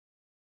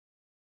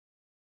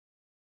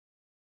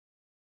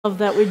Of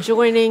that we're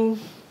joining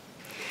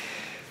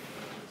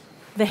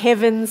the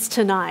heavens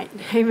tonight,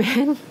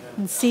 amen,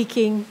 and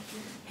seeking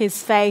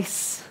his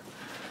face.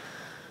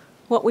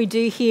 What we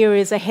do here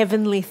is a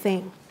heavenly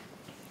thing,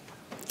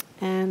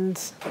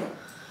 and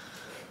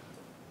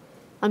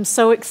I'm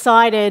so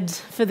excited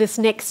for this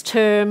next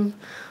term.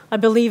 I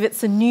believe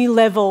it's a new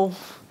level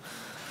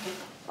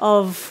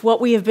of what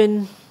we have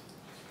been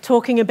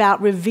talking about,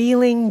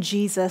 revealing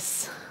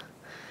Jesus.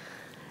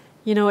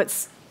 You know,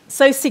 it's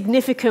so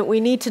significant.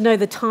 We need to know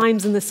the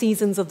times and the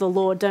seasons of the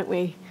Lord, don't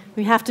we?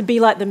 We have to be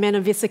like the men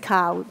of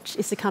Issachar, which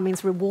Issachar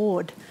means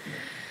reward.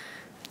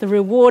 The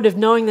reward of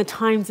knowing the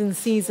times and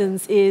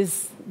seasons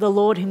is the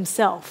Lord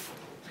himself.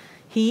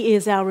 He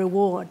is our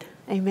reward.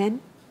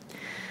 Amen?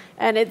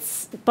 And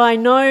it's by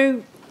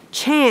no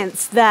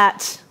chance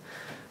that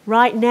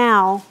right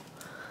now,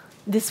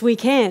 this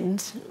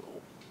weekend,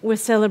 we're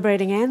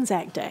celebrating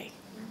Anzac Day.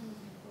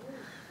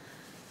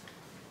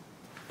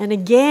 And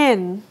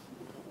again,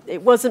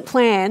 it wasn't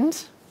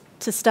planned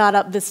to start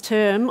up this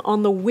term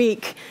on the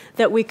week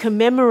that we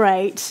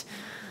commemorate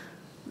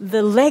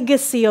the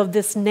legacy of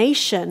this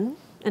nation.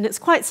 And it's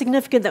quite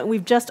significant that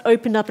we've just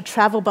opened up a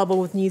travel bubble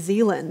with New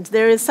Zealand.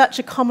 There is such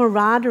a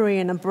camaraderie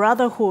and a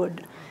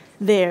brotherhood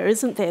there,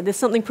 isn't there? There's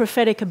something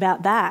prophetic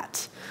about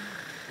that.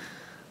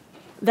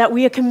 That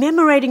we are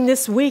commemorating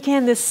this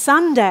weekend, this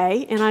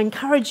Sunday, and I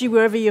encourage you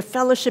wherever you're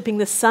fellowshipping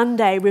this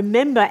Sunday,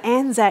 remember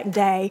Anzac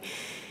Day.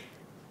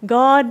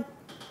 God,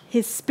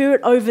 his spirit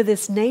over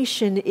this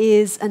nation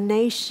is a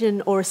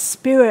nation or a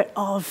spirit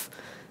of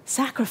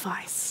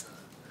sacrifice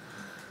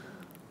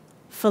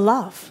for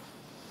love.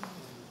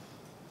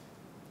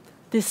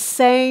 This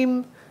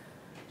same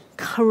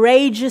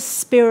courageous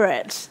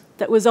spirit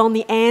that was on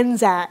the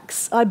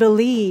Anzacs, I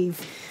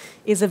believe,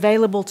 is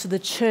available to the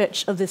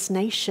church of this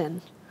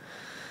nation.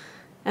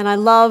 And I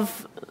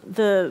love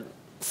the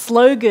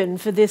slogan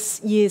for this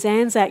year's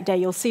Anzac Day.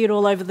 You'll see it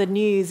all over the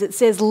news. It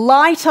says,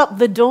 "Light up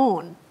the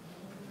dawn."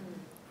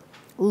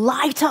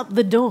 Light up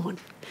the dawn.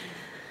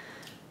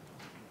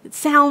 It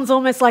sounds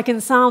almost like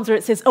in Psalms where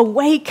it says,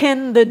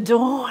 "Awaken the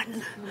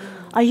dawn."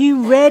 Are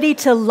you ready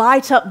to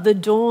light up the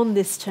dawn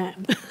this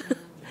term?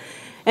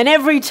 And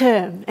every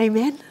term,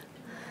 amen?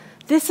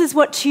 This is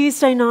what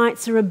Tuesday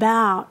nights are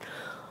about.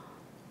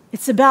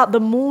 It's about the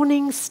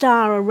morning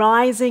star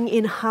arising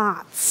in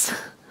hearts.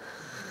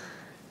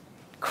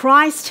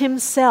 Christ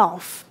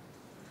himself,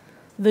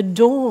 the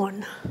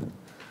dawn,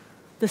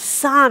 the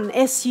sun,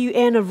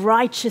 S-U-N, of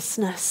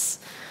righteousness.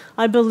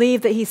 I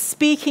believe that he's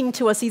speaking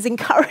to us. He's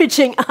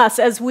encouraging us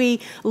as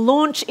we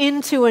launch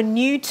into a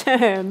new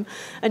term,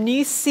 a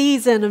new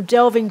season of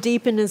delving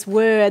deep in his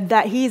word,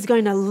 that he's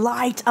going to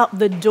light up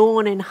the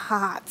dawn in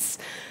hearts.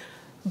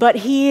 But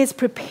he is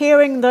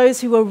preparing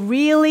those who are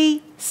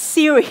really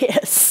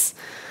serious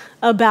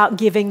about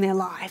giving their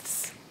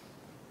lives.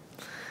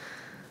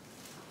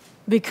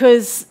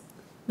 Because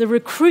the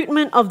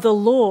recruitment of the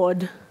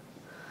Lord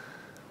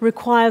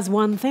requires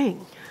one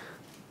thing.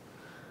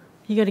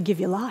 You got to give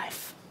your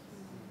life.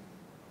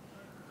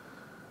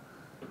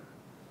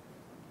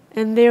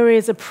 And there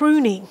is a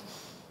pruning.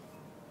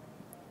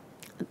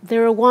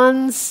 There are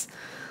ones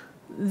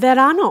that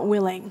are not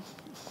willing.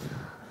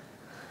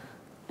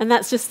 And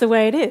that's just the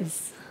way it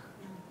is.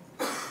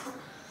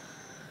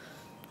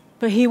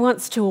 But he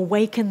wants to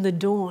awaken the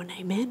dawn,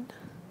 amen?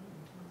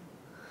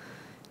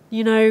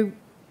 You know,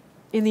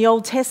 in the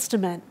Old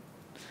Testament,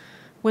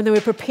 when they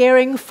were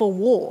preparing for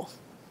war,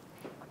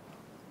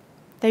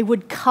 they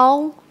would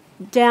cull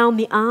down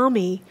the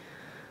army.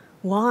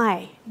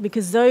 Why?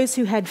 Because those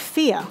who had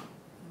fear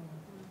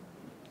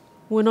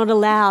were not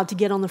allowed to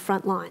get on the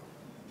front line.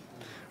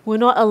 Were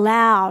not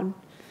allowed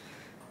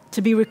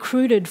to be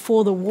recruited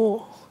for the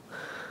war.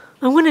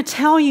 I want to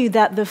tell you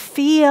that the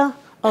fear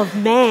of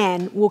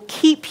man will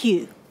keep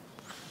you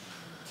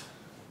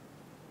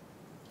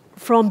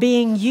from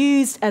being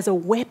used as a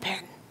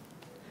weapon,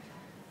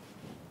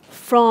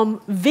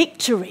 from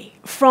victory,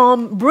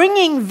 from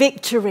bringing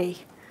victory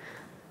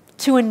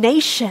to a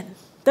nation.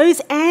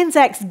 Those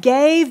Anzacs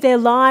gave their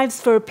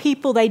lives for a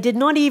people they did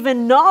not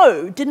even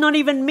know, did not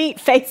even meet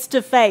face to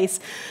face.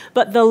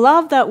 But the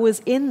love that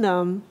was in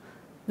them,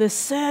 the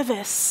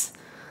service,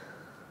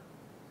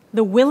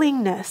 the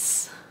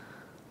willingness,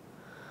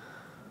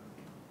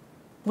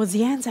 was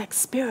the Anzac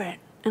spirit.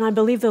 And I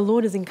believe the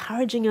Lord is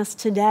encouraging us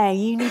today.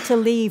 You need to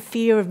leave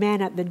fear of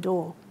man at the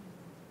door.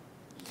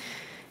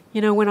 You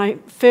know, when I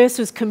first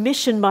was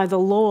commissioned by the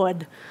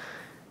Lord,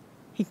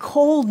 he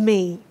called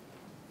me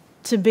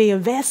to be a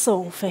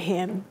vessel for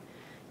him.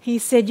 He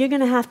said, you're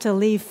going to have to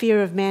leave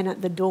fear of man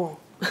at the door.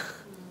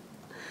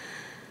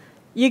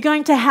 You're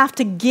going to have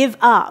to give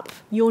up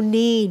your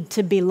need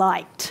to be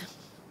liked.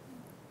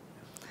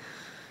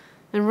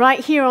 And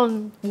right here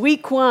on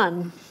week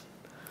 1,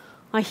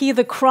 I hear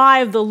the cry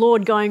of the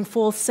Lord going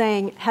forth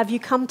saying, have you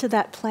come to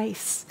that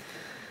place,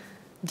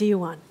 dear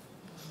one,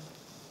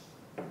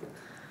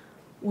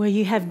 where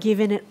you have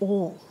given it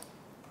all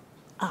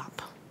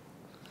up?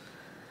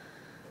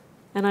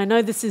 And I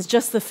know this is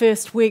just the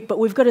first week, but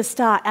we've got to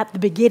start at the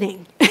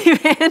beginning.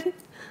 Amen.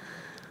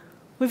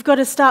 We've got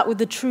to start with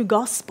the true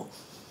gospel.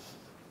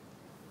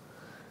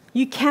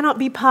 You cannot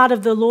be part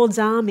of the Lord's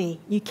army.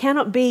 You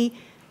cannot be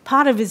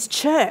part of his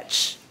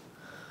church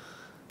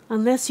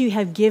unless you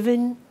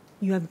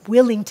are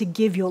willing to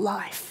give your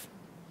life.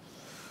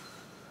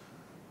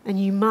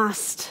 And you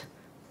must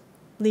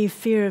leave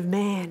fear of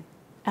man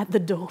at the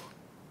door.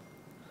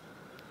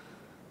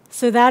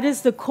 So that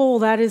is the call,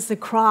 that is the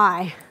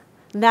cry.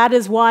 And that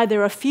is why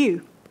there are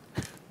few.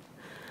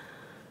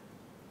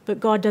 But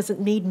God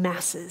doesn't need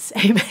masses.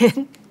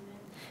 Amen.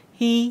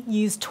 He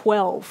used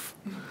 12.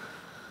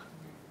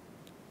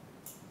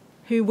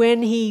 Who,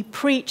 when he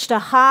preached a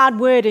hard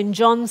word in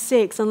John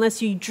 6,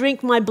 unless you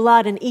drink my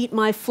blood and eat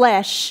my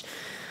flesh,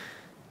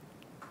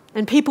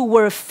 and people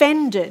were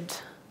offended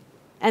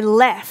and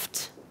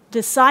left.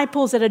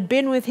 Disciples that had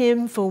been with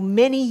him for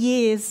many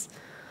years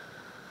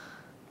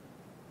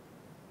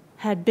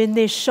had been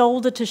there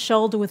shoulder to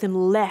shoulder with him,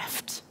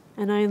 left,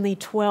 and only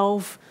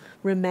 12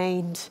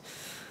 remained.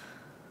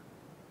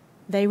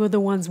 They were the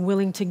ones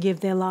willing to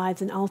give their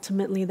lives, and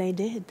ultimately they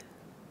did.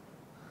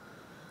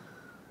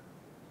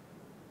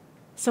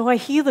 So I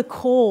hear the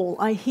call,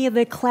 I hear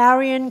the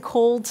clarion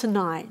call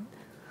tonight,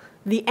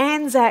 the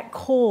Anzac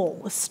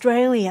call,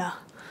 Australia,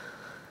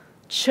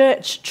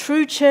 church,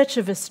 true church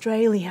of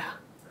Australia.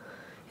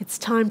 It's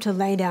time to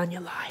lay down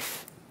your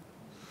life.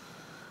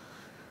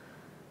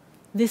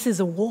 This is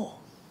a war.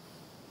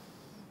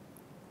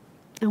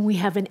 And we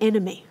have an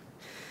enemy.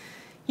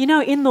 You know,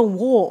 in the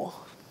war,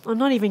 I'm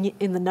not even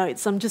in the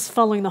notes, I'm just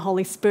following the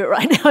Holy Spirit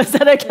right now, is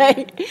that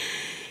okay?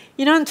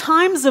 You know, in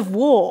times of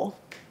war,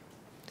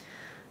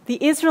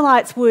 the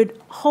Israelites would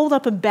hold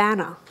up a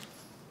banner.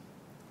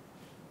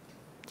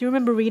 Do you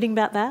remember reading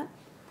about that?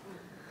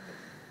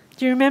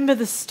 Do you remember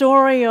the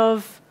story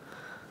of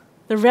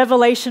the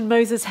revelation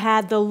Moses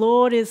had, the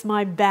Lord is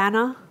my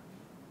banner?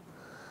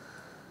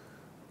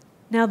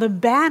 Now the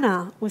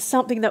banner was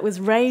something that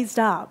was raised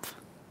up.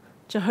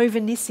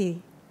 Jehovah Nissi,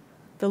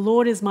 the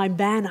Lord is my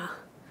banner.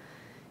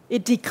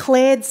 It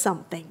declared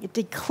something. It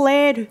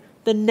declared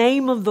the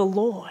name of the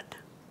Lord.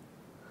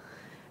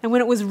 And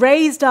when it was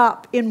raised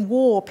up in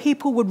war,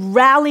 people would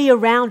rally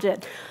around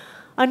it.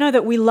 I know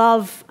that we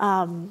love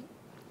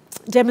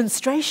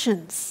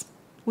demonstrations.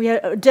 We are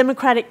a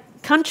democratic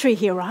country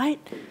here, right?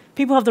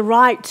 People have the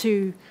right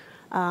to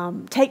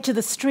take to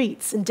the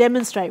streets and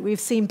demonstrate. We've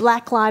seen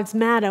Black Lives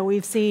Matter.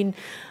 We've seen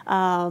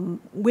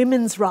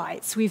women's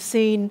rights. We've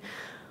seen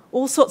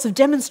all sorts of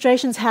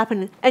demonstrations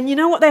happen. And you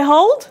know what they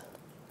hold?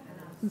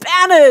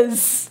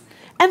 Banners.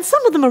 And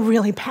some of them are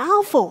really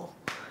powerful.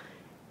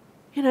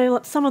 You know,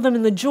 like some of them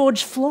in the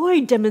George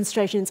Floyd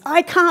demonstrations,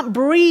 I can't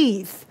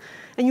breathe.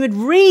 And you would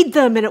read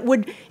them and it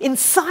would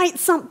incite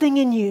something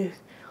in you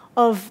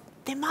of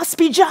there must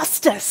be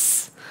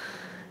justice.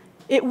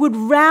 It would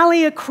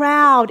rally a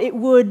crowd. It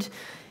would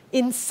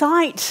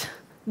incite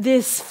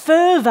this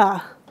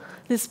fervor,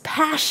 this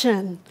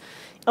passion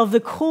of the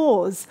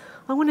cause.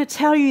 I want to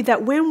tell you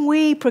that when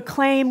we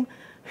proclaim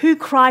who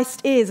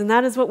Christ is, and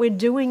that is what we're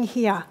doing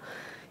here,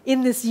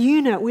 in this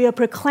unit, we are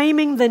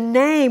proclaiming the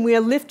name, we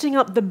are lifting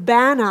up the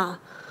banner,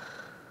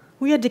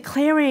 we are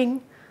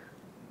declaring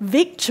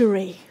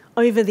victory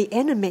over the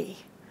enemy.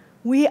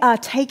 We are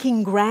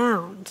taking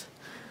ground.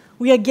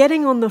 We are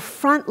getting on the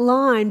front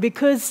line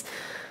because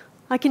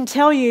I can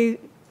tell you,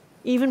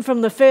 even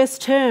from the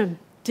first term,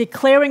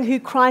 declaring who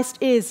Christ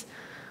is,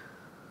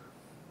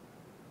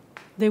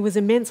 there was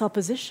immense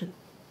opposition.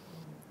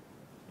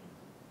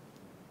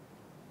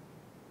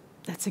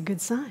 That's a good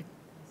sign.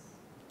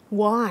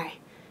 Why?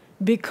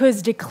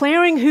 Because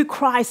declaring who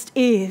Christ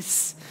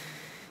is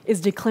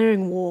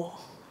declaring war.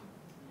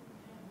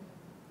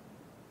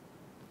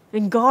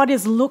 And God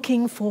is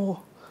looking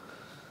for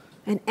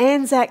an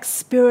Anzac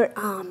Spirit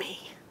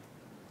army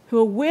who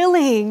are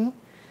willing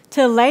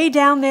to lay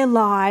down their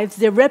lives,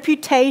 their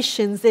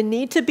reputations, their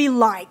need to be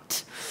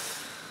liked,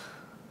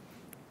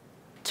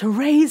 to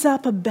raise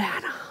up a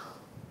banner.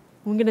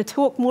 We're going to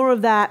talk more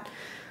of that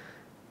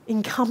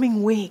in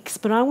coming weeks,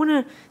 but I want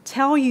to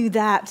tell you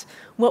that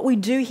what we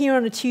do here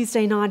on a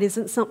Tuesday night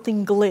isn't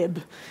something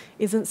glib,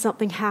 isn't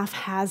something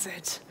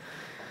haphazard.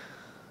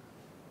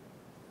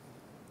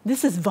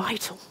 This is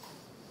vital.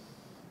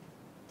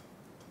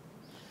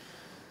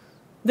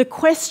 The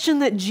question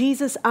that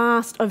Jesus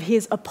asked of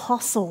his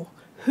apostle,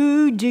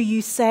 who do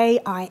you say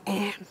I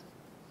am,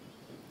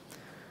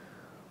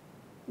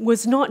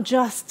 was not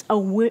just a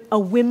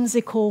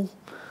whimsical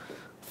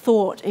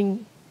thought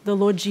in the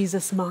Lord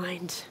Jesus'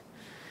 mind.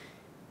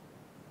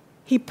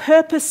 He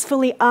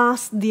purposefully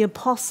asked the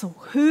apostle,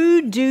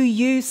 who do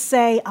you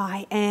say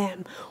I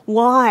am?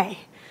 Why?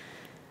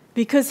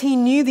 Because he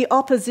knew the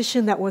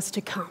opposition that was to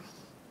come.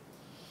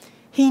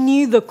 He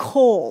knew the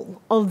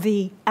call of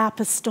the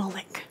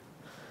apostolic.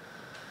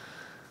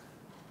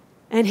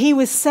 And he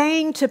was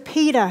saying to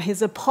Peter,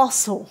 his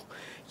apostle,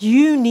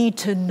 you need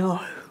to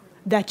know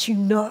that you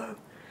know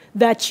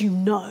that you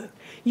know.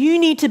 You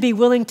need to be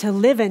willing to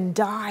live and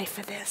die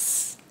for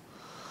this.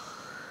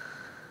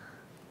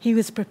 He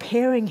was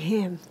preparing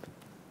him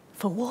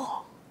for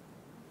war.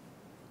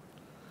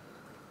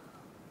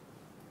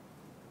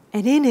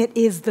 And in it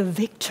is the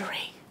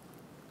victory.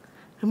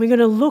 And we're going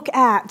to look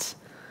at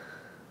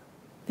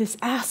this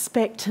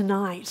aspect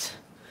tonight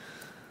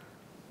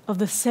of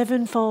the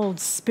sevenfold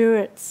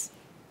spirits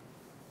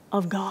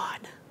of God.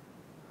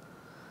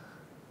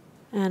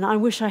 And I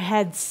wish I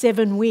had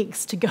 7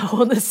 weeks to go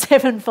on the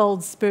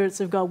sevenfold spirits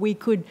of God. We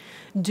could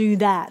do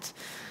that.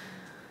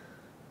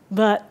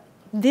 But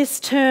this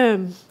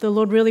term, the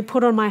Lord really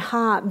put on my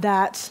heart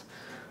that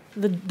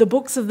the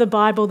books of the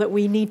Bible that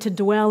we need to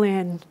dwell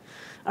in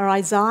are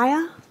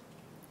Isaiah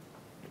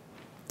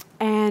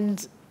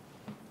and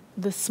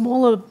the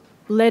smaller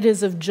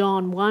letters of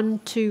John, 1,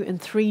 2,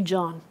 and 3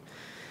 John.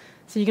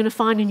 So you're going to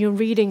find in your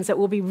readings that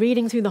we'll be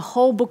reading through the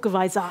whole book of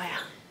Isaiah.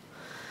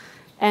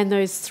 And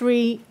those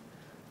 3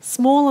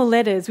 smaller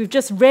letters, we've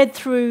just read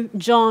through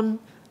John,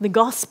 the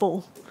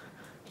Gospel.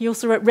 He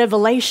also wrote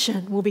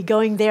Revelation. We'll be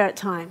going there at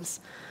times.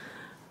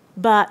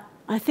 But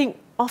I think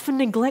often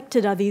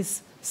neglected are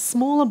these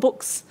smaller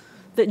books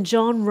that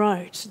John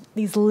wrote,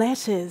 these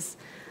letters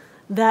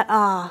that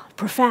are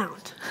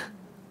profound.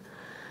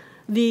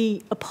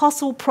 The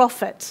apostle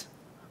prophet,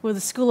 or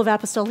the school of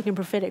apostolic and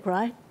prophetic,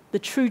 right? The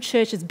true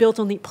church is built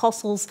on the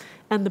apostles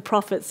and the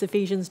prophets,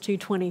 Ephesians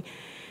 2:20.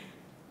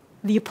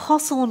 The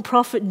apostle and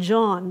prophet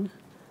John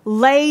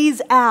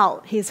lays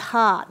out his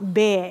heart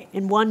bare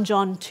in 1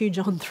 John, 2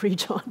 John, 3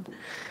 John.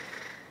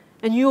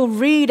 And you'll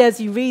read, as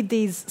you read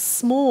these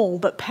small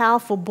but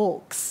powerful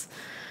books,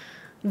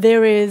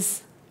 there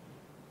is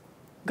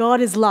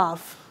God is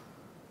love.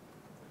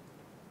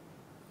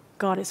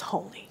 God is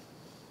holy.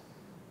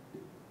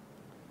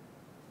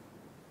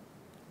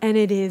 And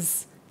it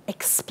is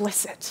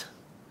explicit.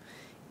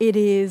 It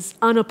is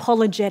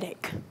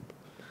unapologetic.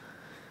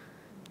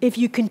 If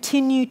you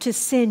continue to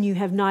sin, you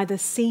have neither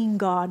seen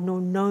God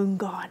nor known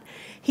God.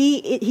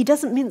 He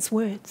doesn't mince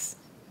words.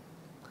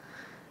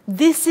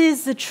 This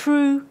is the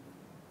true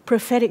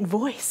prophetic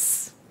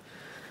voice.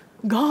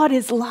 God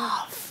is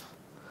love.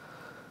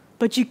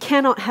 But you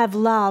cannot have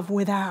love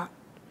without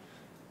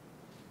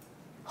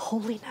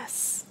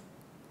holiness.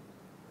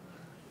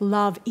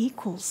 Love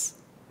equals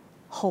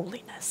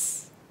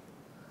holiness.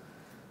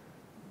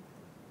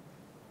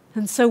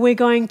 And so we're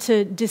going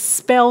to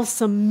dispel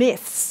some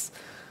myths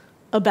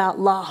about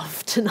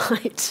love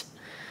tonight.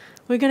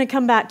 We're going to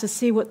come back to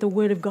see what the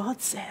Word of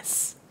God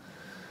says.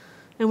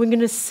 And we're going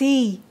to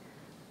see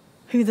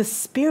who the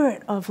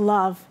spirit of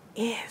love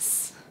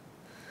is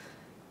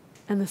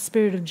and the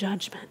spirit of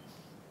judgment.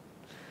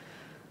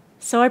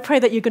 So I pray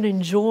that you're going to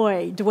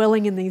enjoy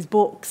dwelling in these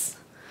books.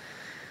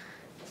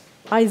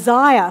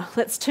 Isaiah,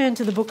 let's turn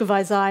to the book of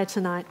Isaiah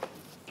tonight.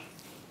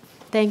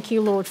 Thank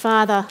you, Lord.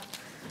 Father,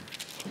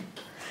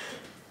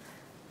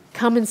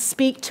 come and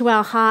speak to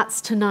our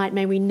hearts tonight.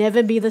 May we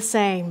never be the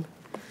same.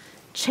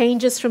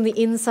 Change us from the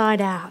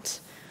inside out.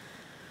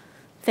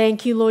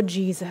 Thank you, Lord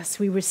Jesus.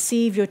 We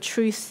receive your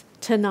truth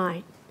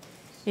tonight.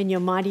 In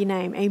your mighty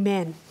name,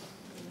 amen.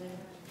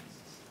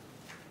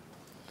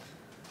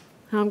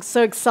 I'm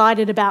so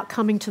excited about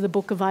coming to the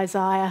book of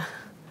Isaiah.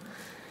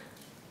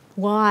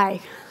 Why?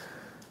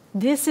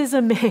 This is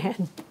a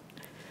man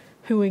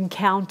who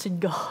encountered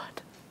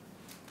God.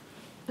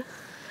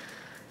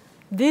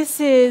 This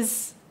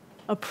is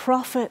a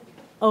prophet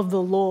of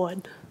the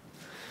Lord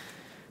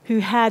who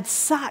had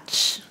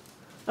such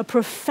a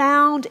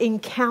profound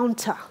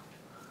encounter.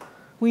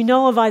 We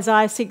know of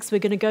Isaiah 6. We're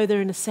going to go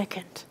there in a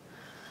second.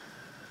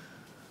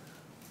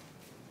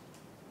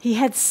 He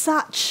had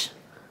such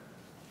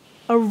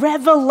a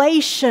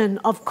revelation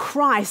of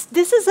Christ.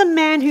 This is a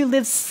man who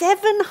lived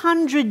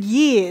 700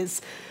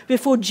 years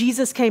before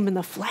Jesus came in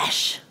the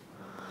flesh.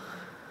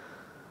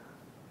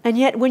 And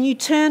yet when you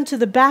turn to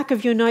the back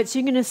of your notes,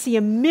 you're going to see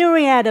a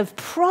myriad of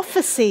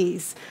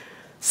prophecies,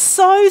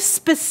 so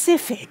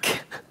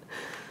specific,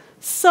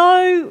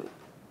 so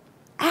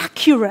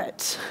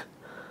accurate,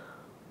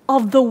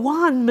 of the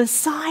one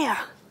Messiah.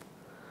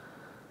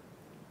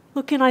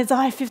 Look in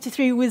Isaiah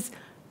 53, who was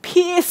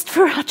pierced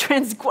for our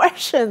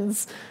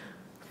transgressions,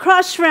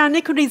 crushed for our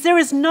iniquities. There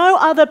is no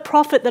other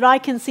prophet that I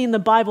can see in the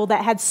Bible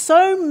that had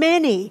so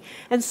many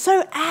and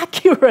so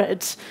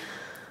accurate.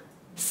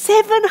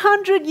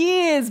 700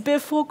 years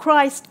before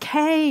Christ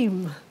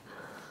came.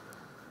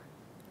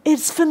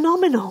 It's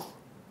phenomenal.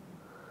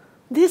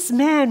 This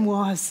man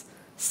was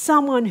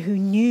someone who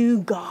knew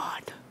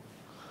God.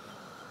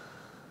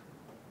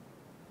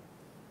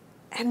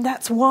 And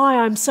that's why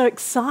I'm so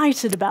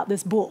excited about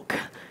this book,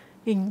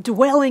 in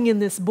dwelling in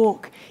this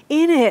book.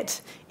 In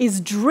it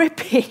is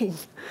dripping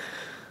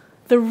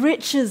the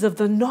riches of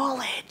the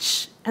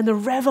knowledge and the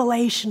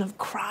revelation of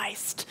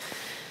Christ.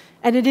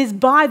 And it is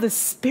by the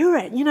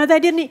Spirit. You know, he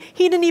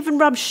didn't even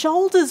rub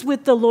shoulders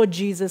with the Lord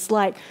Jesus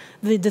like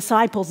the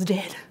disciples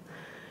did.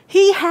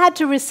 He had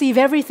to receive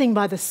everything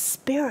by the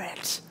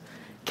Spirit.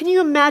 Can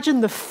you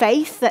imagine the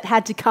faith that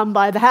had to come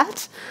by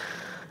that?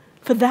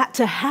 For that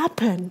to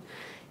happen,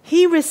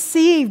 he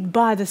received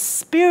by the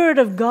Spirit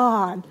of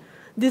God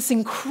this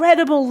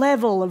incredible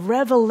level of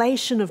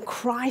revelation of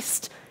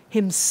Christ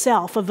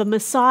himself, of a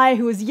Messiah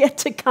who is yet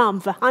to come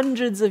for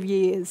hundreds of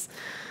years.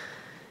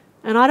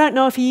 And I don't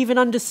know if he even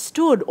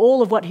understood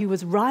all of what he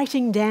was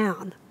writing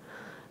down,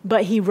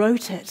 but he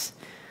wrote it.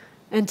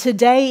 And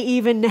today,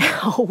 even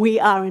now, we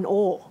are in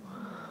awe.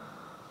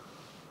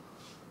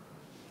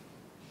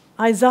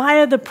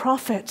 Isaiah the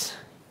prophet,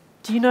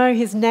 do you know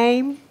his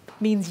name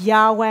means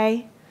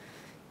Yahweh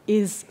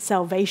is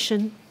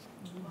salvation?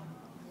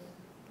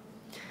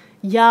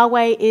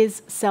 Yahweh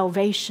is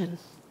salvation.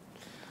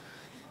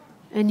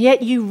 And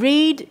yet you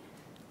read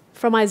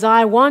from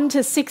Isaiah 1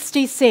 to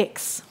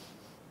 66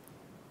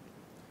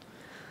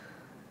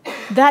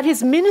 that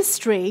his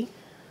ministry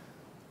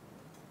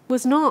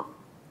was not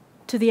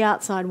to the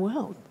outside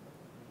world.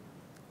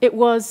 It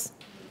was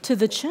to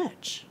the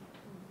church.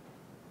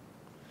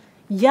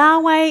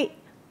 Yahweh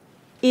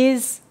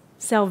is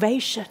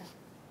salvation.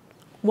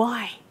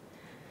 Why?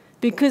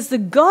 Because the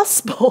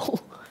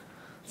gospel,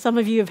 some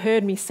of you have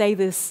heard me say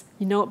this,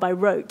 you know it by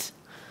rote.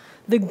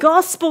 The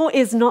gospel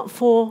is not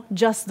for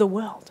just the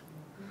world.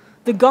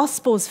 The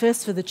gospel is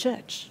first for the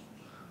church.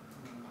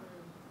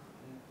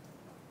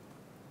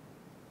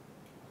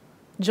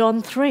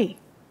 John 3,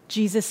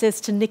 Jesus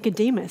says to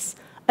Nicodemus,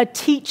 a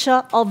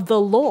teacher of the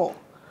law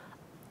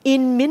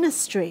in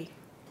ministry,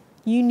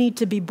 you need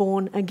to be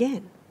born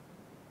again.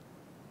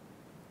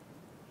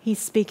 He's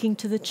speaking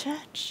to the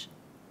church.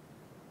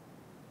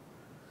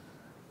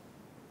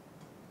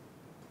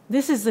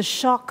 This is the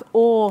shock,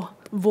 awe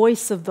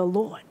voice of the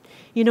Lord.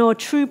 You know, a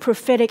true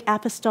prophetic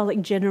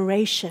apostolic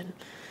generation.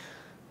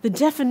 The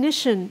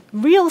definition,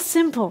 real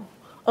simple,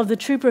 of the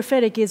true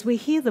prophetic is we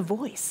hear the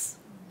voice.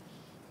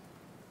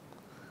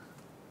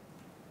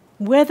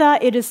 Whether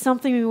it is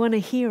something we want to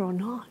hear or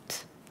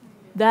not,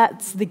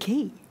 that's the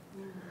key.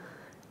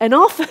 And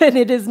often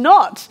it is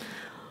not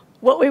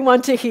what we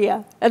want to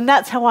hear. And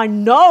that's how I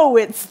know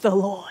it's the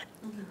Lord.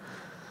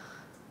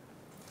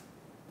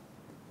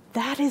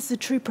 That is the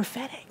true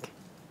prophetic.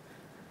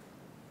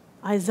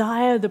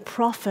 Isaiah the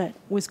prophet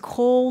was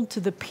called to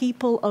the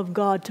people of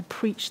God to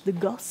preach the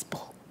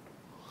gospel,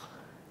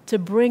 to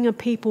bring a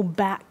people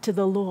back to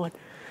the Lord.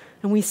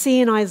 And we see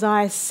in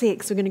Isaiah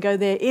 6, we're going to go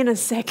there in a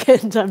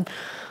second.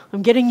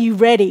 I'm getting you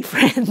ready,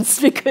 friends,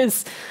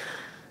 because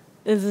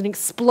there's an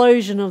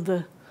explosion of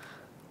the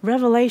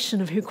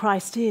revelation of who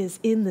Christ is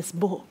in this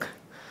book.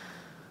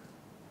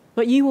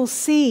 But you will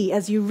see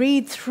as you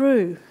read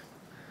through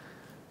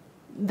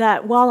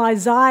that while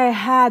Isaiah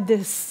had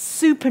this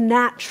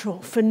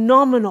supernatural,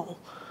 phenomenal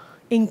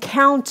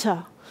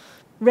encounter,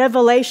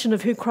 revelation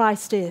of who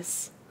Christ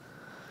is,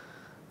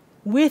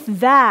 with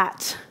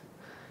that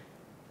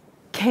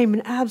came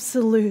an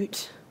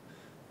absolute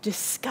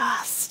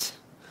disgust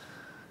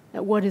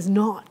at what is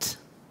not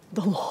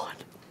the Lord.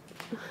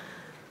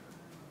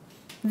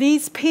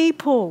 These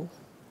people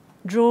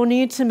draw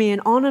near to me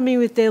and honor me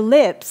with their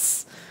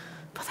lips,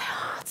 but their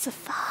hearts are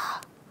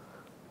far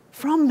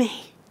from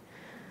me.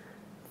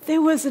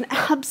 There was an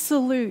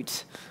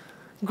absolute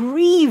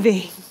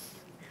grieving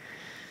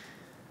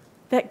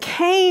that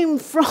came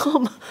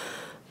from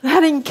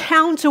that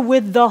encounter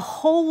with the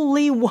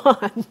Holy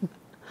One.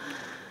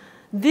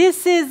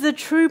 This is the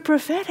true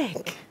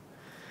prophetic.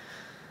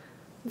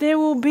 There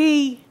will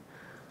be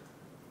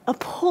a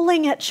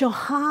pulling at your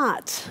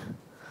heart,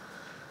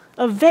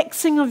 a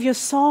vexing of your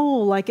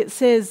soul, like it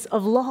says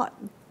of Lot,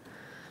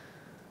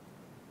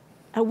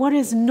 at what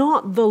is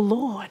not the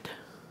Lord.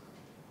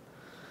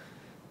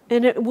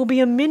 And it will be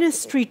a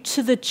ministry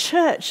to the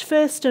church,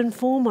 first and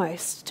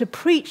foremost, to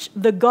preach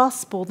the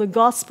gospel. The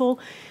gospel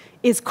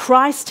is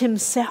Christ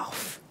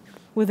himself,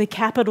 with a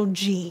capital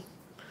G.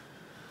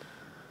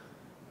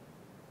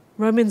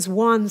 Romans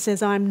 1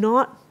 says, I'm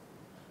not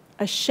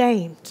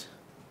ashamed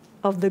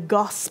of the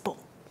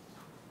gospel,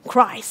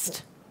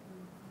 Christ.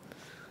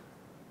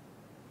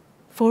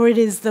 For it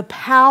is the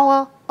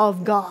power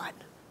of God.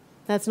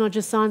 That's not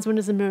just signs,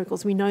 wonders, and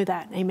miracles. We know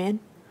that.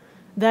 Amen.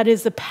 That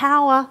is the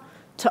power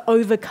to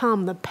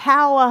overcome, the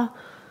power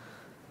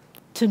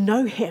to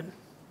know him,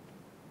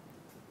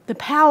 the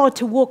power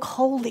to walk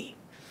holy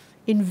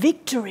in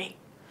victory.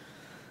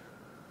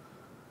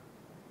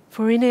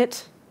 For in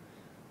it,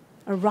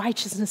 a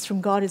righteousness from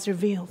God is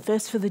revealed,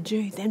 first for the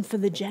Jew, then for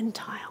the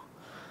Gentile.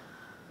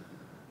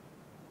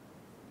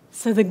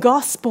 So the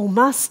gospel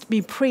must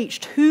be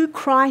preached, who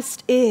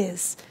Christ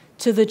is,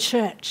 to the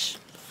church.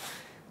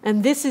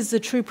 And this is the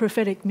true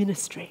prophetic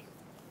ministry.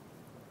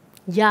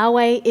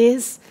 Yahweh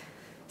is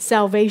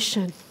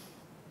salvation.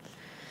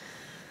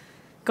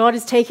 God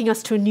is taking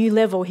us to a new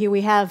level. Here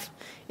we have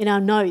in our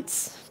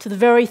notes, to the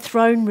very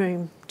throne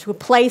room, to a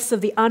place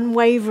of the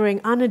unwavering,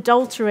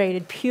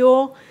 unadulterated,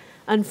 pure,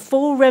 and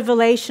full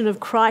revelation of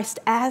Christ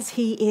as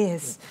he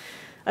is.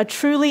 A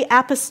truly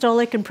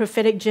apostolic and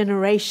prophetic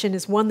generation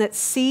is one that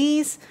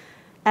sees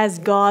as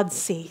God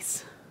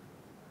sees.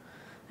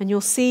 And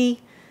you'll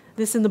see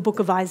this in the book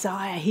of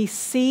Isaiah. He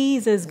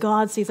sees as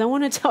God sees. I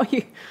want to tell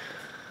you,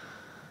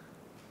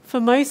 for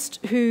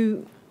most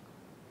who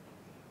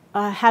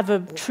have a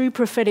true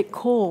prophetic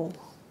call,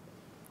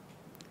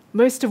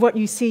 most of what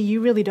you see,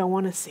 you really don't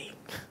want to see.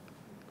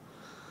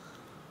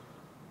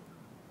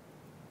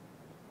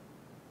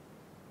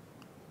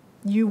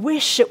 You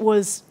wish it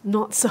was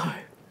not so.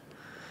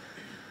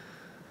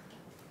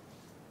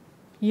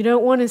 You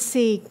don't want to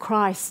see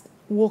Christ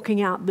walking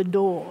out the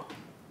door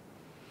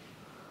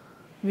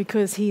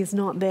because he is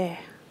not there.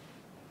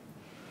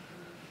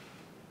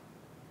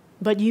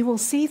 But you will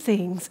see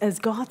things as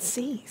God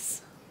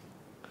sees.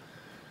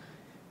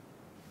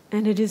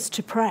 And it is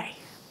to pray.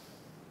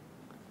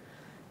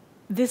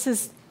 This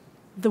is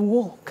the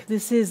walk.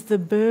 This is the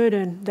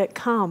burden that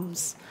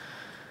comes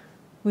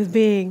with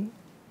being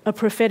a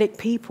prophetic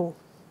people.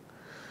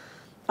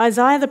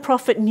 Isaiah the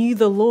prophet knew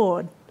the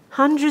Lord.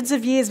 Hundreds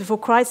of years before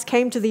Christ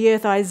came to the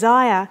earth,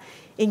 Isaiah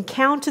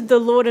encountered the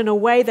Lord in a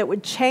way that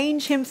would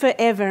change him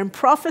forever and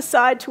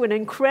prophesied to an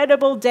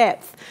incredible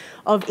depth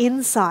of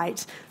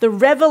insight, the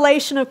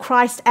revelation of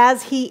Christ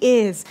as he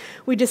is.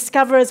 We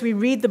discover as we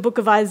read the book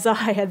of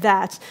Isaiah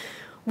that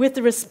with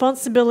the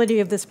responsibility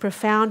of this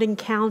profound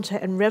encounter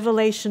and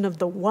revelation of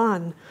the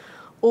One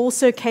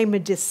also came a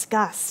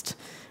disgust,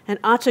 an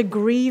utter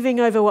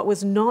grieving over what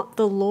was not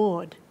the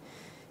Lord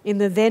in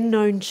the then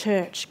known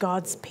church,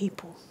 God's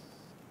people.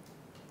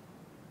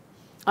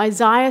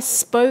 Isaiah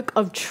spoke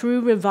of true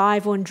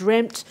revival and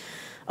dreamt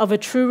of a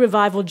true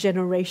revival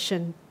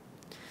generation,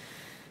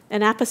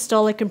 an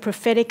apostolic and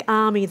prophetic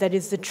army that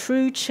is the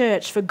true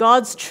church. For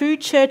God's true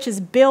church is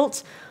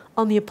built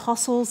on the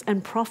apostles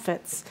and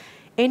prophets.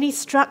 Any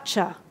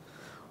structure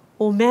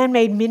or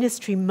man-made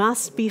ministry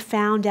must be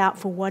found out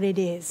for what it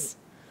is,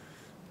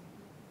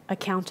 a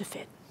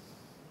counterfeit.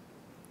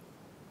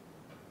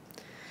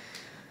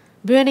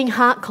 Burning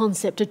heart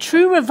concept, a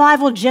true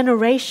revival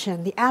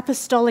generation, the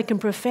apostolic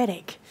and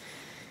prophetic,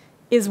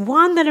 is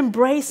one that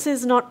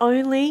embraces not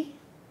only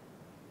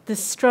the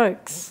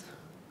strokes,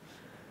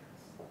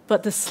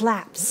 but the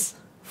slaps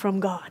from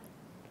God.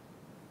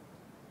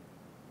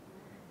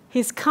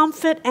 His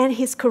comfort and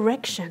his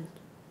correction.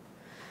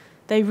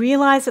 They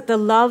realize that the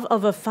love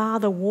of a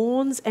father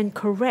warns and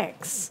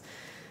corrects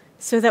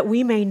so that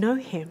we may know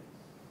him.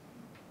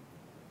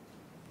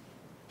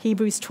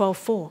 Hebrews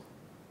 12:4.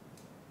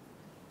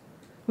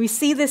 We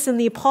see this in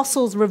the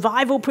apostles'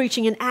 revival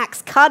preaching in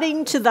Acts,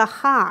 cutting to the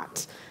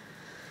heart.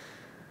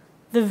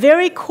 The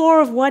very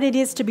core of what it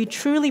is to be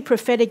truly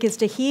prophetic is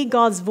to hear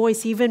God's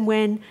voice even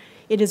when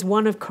it is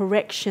one of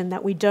correction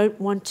that we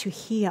don't want to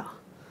hear.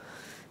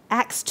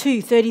 Acts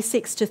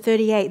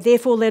 2:36-38.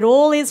 Therefore let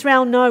all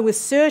Israel know with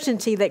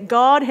certainty that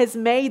God has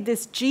made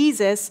this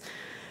Jesus,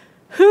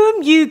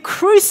 whom you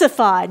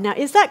crucified. Now,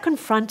 is that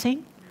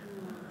confronting?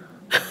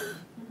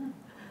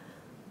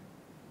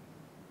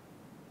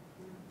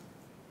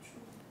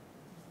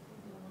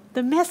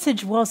 The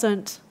message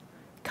wasn't,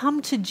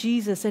 come to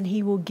Jesus and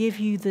he will give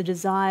you the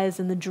desires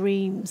and the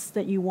dreams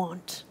that you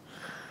want.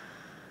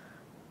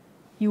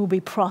 You will be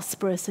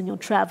prosperous and you'll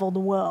travel the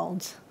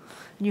world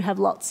and you have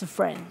lots of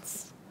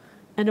friends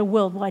and a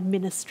worldwide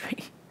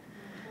ministry.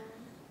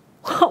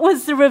 What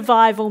was the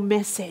revival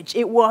message?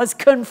 It was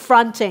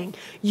confronting.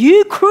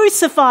 You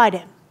crucified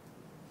him.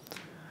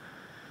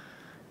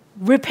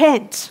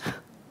 Repent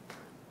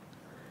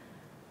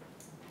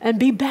and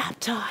be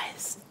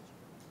baptized.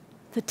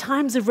 The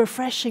times of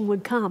refreshing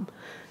would come.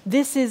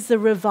 This is the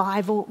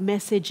revival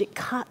message. It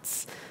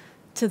cuts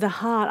to the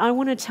heart. I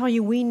want to tell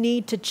you, we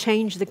need to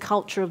change the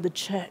culture of the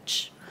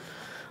church.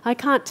 I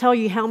can't tell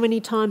you how many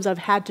times I've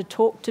had to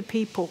talk to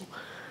people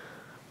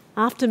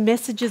after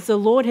messages the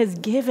Lord has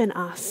given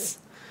us.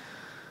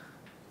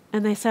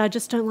 And they say, I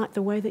just don't like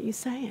the way that you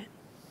say it.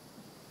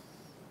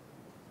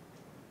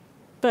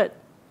 But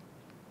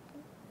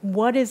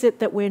what is it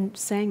that we're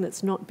saying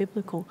that's not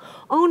biblical?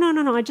 Oh,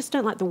 no, I just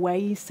don't like the way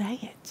you say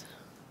it.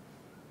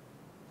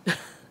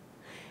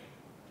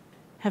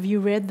 Have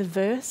you read the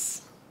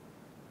verse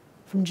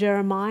from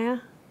Jeremiah?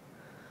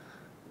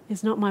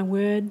 Is not my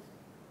word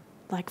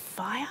like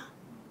fire?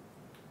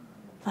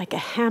 Like a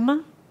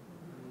hammer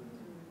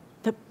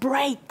that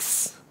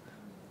breaks,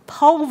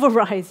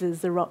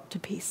 pulverizes the rock to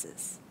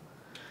pieces?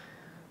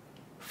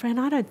 Friend,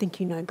 I don't think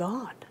you know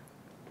God.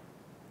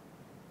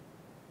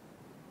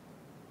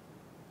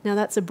 Now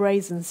that's a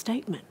brazen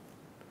statement.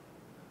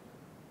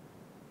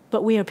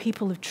 But we are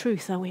people of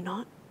truth, are we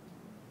not?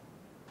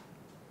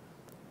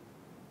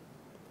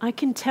 I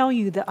can tell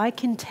you that I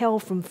can tell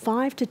from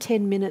 5 to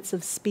 10 minutes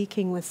of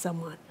speaking with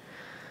someone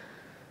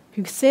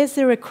who says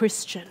they're a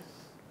Christian,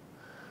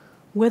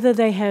 whether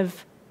they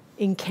have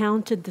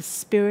encountered the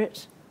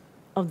spirit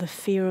of the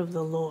fear of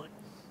the Lord.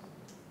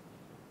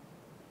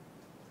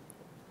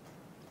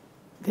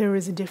 There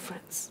is a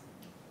difference.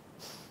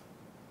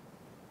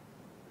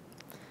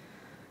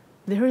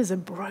 There is a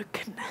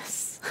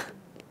brokenness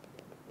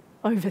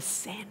over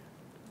sin.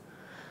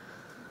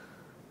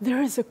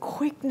 There is a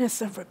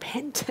quickness of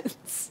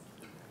repentance.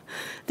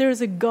 There is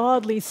a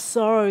godly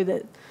sorrow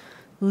that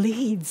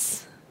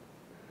leads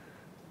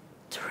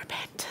to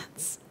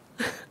repentance.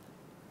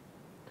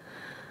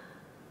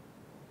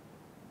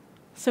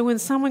 So when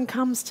someone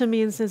comes to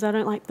me and says, I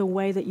don't like the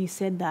way that you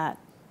said that,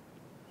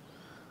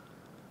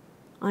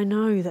 I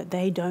know that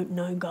they don't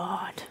know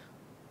God.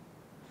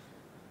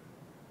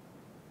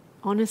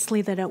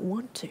 Honestly, they don't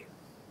want to.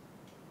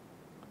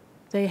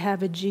 They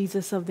have a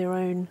Jesus of their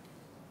own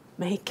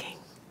making.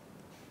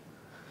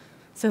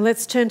 So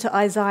let's turn to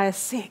Isaiah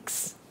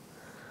 6.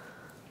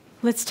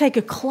 Let's take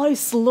a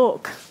close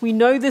look. We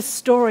know this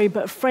story,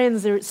 but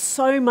friends, there is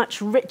so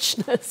much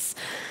richness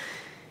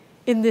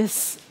in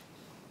this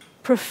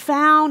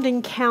profound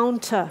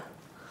encounter.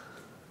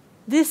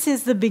 This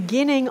is the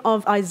beginning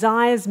of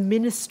Isaiah's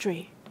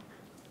ministry.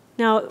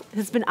 Now, it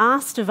has been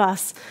asked of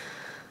us,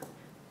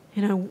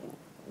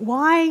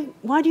 why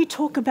do you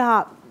talk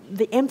about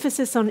the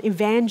emphasis on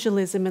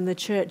evangelism in the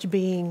church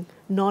being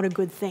not a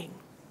good thing?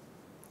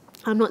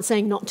 I'm not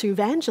saying not to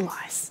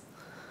evangelize.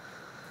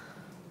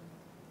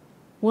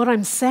 What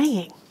I'm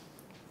saying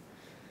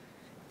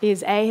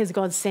is, A, has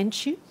God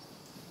sent you?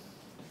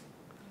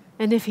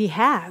 And if he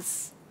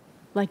has,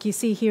 like you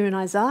see here in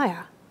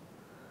Isaiah,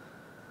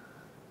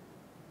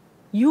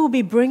 you will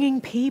be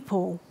bringing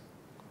people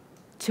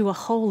to a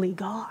holy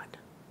God.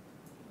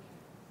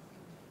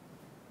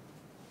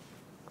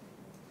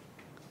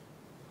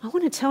 I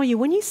want to tell you,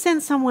 when you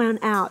send someone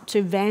out to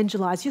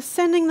evangelize, you're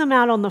sending them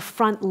out on the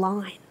front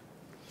line.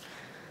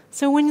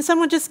 So when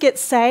someone just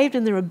gets saved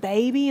and they're a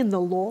baby in the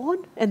Lord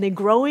and they're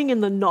growing in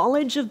the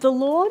knowledge of the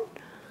Lord,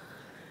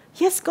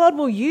 yes, God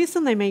will use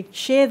them. They may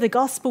share the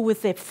gospel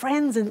with their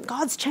friends and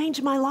God's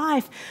changed my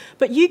life.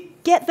 But you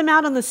get them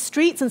out on the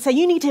streets and say,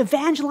 you need to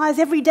evangelize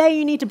every day.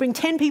 You need to bring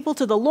 10 people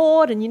to the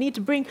Lord and you need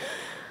to bring...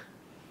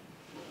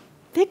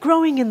 They're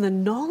growing in the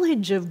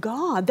knowledge of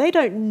God. They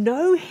don't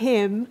know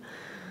him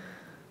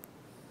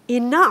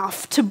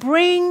enough to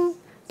bring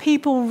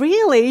people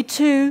really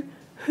to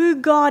who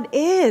God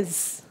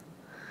is.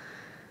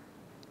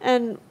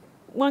 And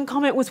one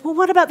comment was, well,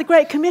 what about the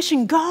Great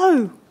Commission?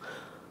 Go.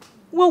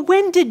 Well,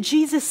 when did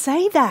Jesus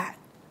say that?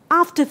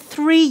 After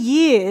 3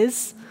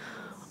 years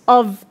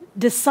of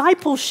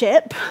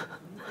discipleship,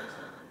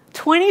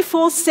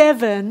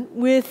 24/7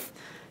 with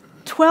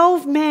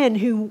 12 men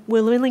who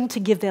were willing to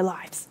give their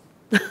lives.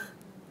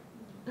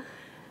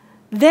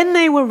 Then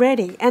they were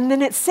ready. And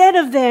then it said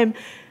of them,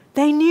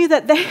 they knew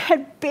that they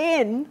had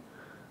been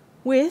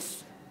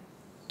with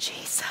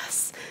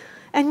Jesus.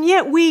 And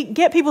yet we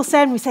get people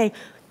saved and we say,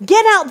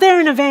 get out there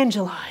and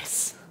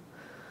evangelize.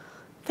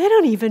 They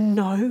don't even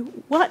know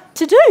what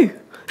to do.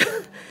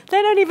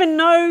 They don't even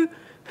know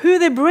who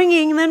they're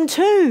bringing them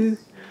to.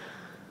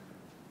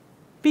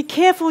 Be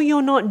careful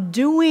you're not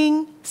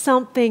doing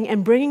something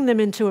and bringing them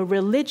into a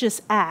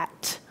religious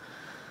act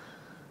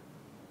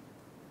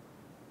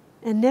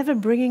and never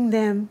bringing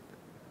them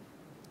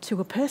to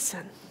a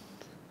person.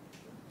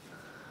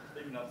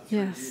 Even after 3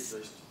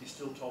 years, he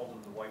still told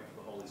them to wait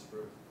for the Holy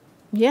Spirit.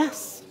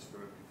 Yes. The Holy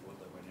Spirit before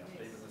they went out.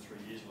 Even the 3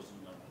 years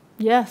wasn't enough.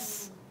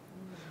 Yes.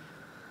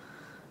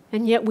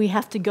 And yet we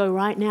have to go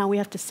right now. We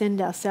have to send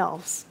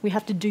ourselves. We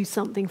have to do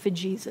something for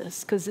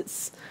Jesus because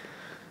it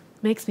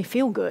makes me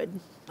feel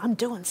good. I'm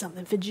doing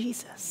something for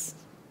Jesus.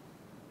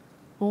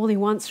 All he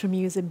wants from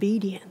you is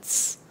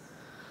obedience,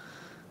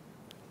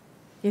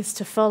 is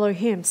to follow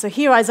him. So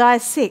here, Isaiah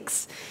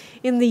 6.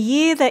 In the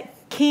year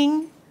that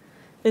King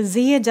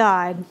Uzziah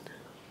died,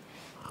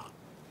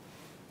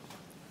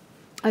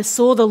 I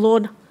saw the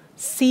Lord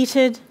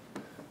seated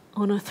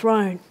on a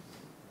throne.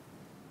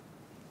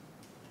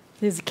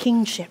 There's a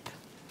kingship.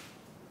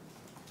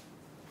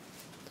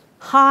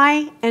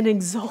 High and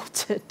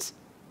exalted.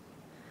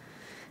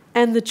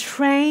 And the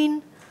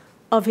train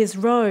of his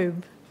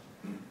robe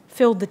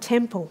filled the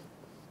temple.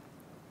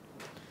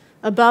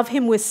 Above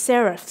him were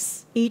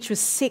seraphs, each with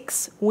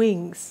 6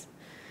 wings.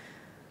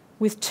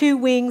 With 2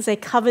 wings they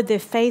covered their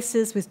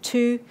faces, with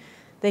 2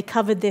 they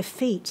covered their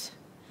feet,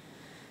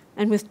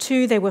 and with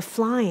 2 they were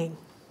flying.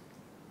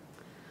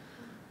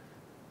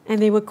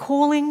 And they were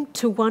calling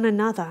to one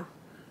another,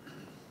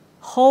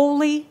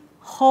 Holy,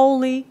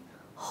 holy,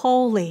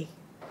 holy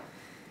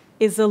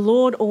is the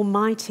Lord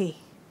Almighty.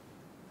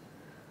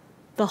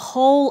 The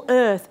whole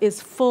earth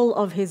is full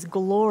of his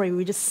glory.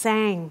 We just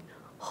sang,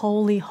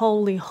 holy,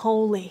 holy,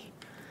 holy.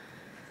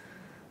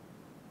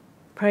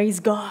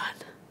 Praise God.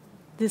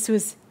 This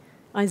was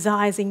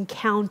Isaiah's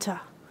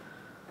encounter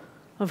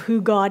of who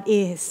God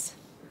is.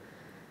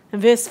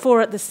 And verse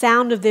 4, at the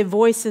sound of their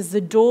voices, the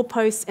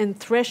doorposts and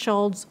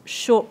thresholds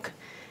shook,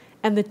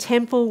 and the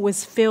temple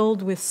was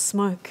filled with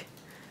smoke.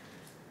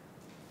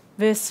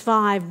 Verse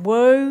 5,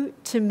 woe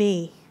to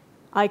me,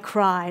 I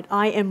cried,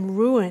 I am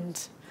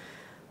ruined.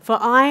 For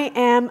I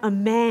am a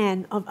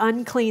man of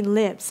unclean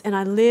lips, and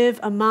I live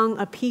among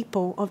a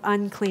people of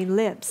unclean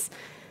lips.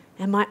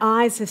 And my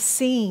eyes have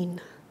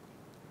seen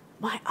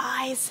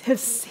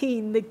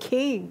the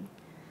King,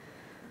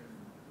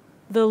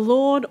 the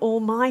Lord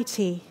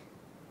Almighty.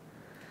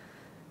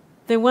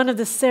 Then one of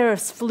the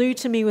seraphs flew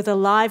to me with a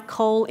live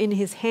coal in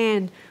his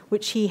hand,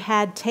 which he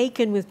had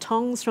taken with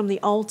tongs from the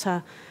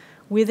altar.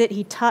 With it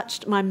he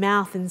touched my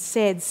mouth and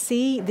said,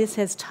 see, this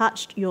has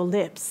touched your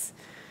lips.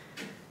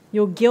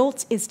 Your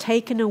guilt is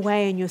taken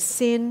away and your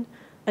sin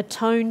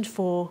atoned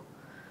for.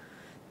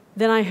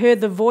 Then I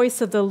heard the voice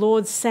of the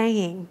Lord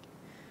saying,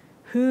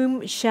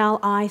 whom shall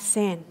I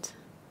send?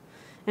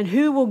 And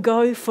who will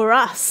go for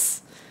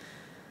us?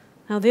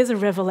 Now there's a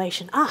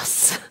revelation.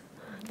 Us.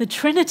 The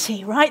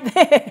Trinity right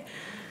there.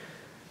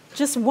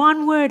 Just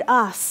one word,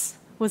 us,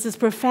 was this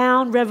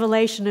profound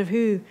revelation of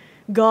who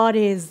God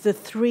is, the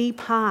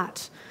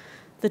three-part,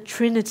 the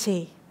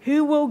Trinity.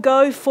 Who will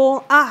go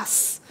for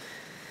us?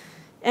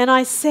 And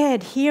I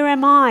said, here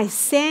am I,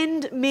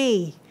 send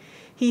me.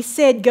 He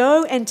said,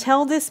 go and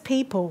tell this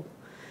people,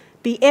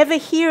 be ever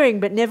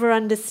hearing but never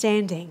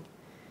understanding,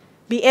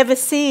 be ever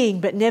seeing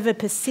but never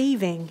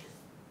perceiving.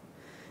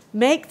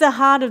 Make the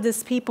heart of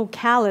this people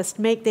calloused,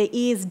 make their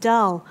ears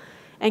dull,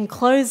 and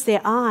close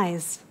their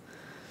eyes.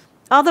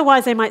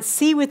 Otherwise they might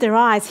see with their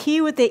eyes,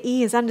 hear with their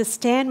ears,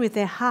 understand with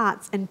their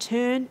hearts, and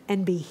turn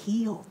and be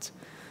healed.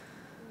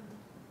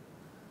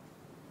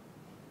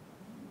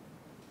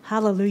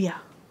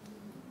 Hallelujah.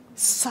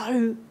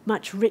 So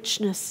much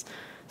richness,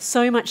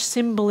 so much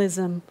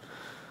symbolism.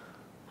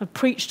 I've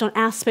preached on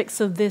aspects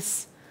of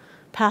this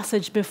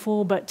passage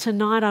before, but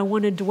tonight I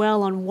want to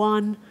dwell on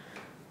one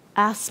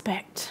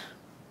aspect.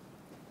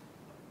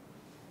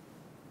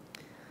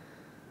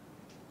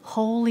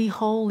 Holy,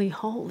 holy,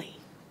 holy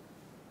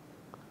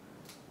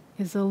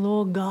is the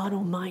Lord God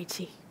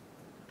Almighty.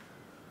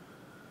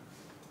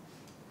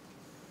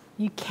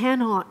 You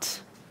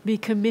cannot be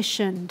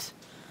commissioned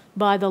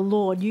by the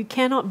Lord. You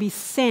cannot be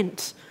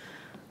sent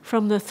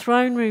from the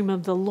throne room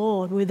of the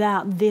Lord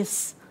without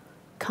this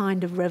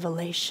kind of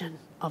revelation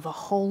of a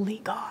holy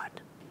God.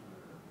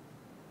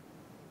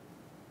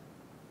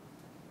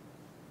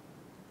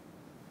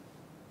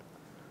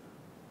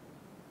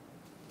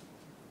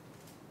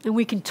 And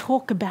we can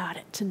talk about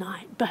it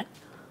tonight, but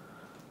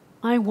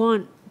I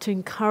want to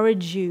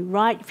encourage you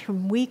right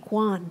from week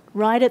 1,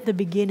 right at the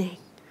beginning,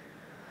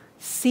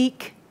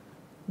 seek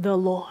the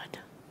Lord.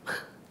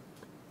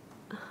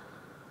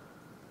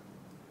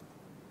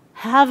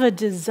 Have a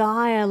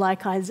desire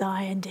like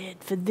Isaiah did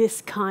for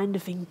this kind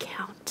of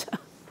encounter.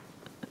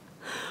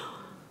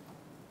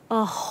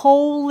 A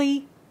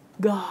holy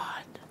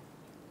God.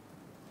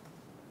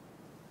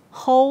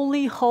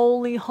 Holy,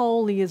 holy,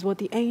 holy is what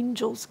the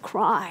angels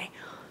cry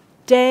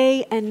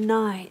day and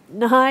night,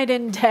 night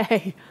and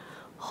day.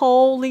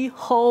 Holy,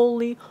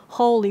 holy,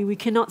 holy. We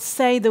cannot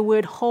say the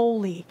word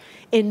holy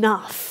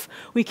enough.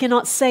 We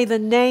cannot say the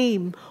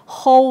name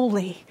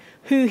holy,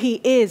 who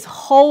he is.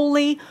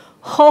 Holy,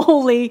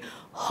 holy,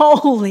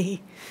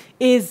 holy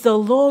is the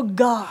Lord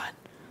God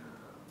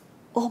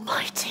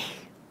Almighty.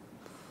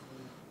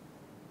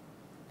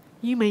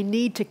 You may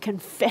need to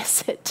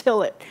confess it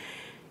till it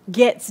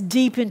gets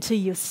deep into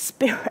your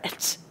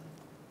spirit.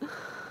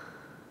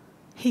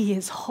 He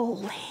is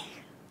holy.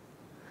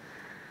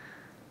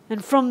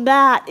 And from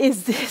that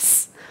is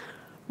this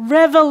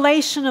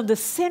revelation of the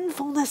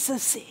sinfulness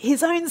of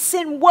his own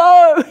sin.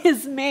 Woe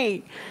is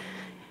me.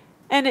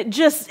 And it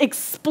just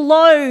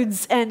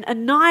explodes and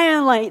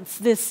annihilates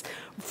this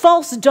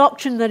false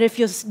doctrine that if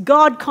you're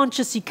God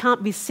conscious, you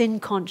can't be sin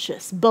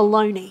conscious.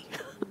 Baloney.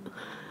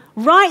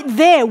 Right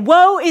there,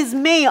 woe is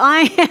me,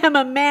 I am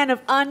a man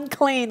of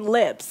unclean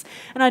lips,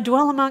 and I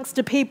dwell amongst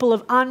a people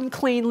of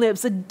unclean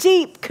lips, a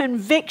deep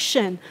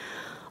conviction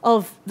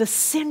of the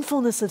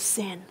sinfulness of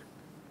sin.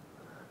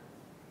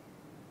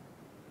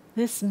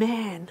 This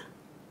man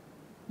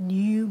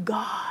knew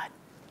God.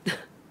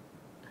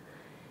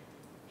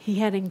 He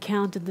had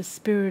encountered the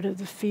spirit of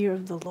the fear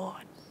of the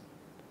Lord.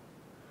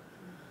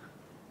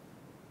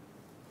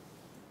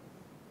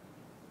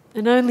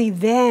 And only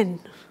then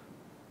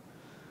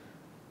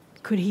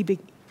could he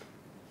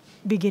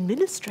begin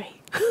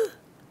ministry,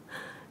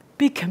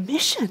 be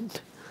commissioned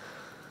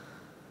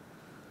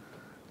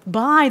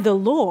by the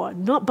Lord,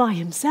 not by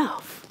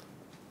himself,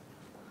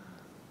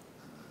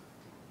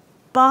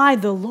 by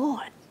the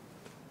Lord.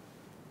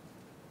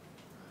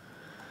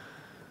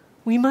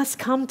 We must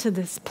come to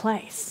this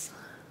place.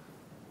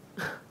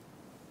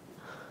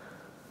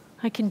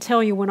 I can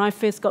tell you when I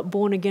first got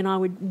born again, I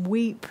would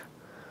weep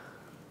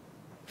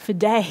for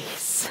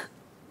days.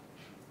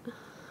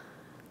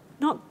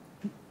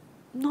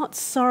 Not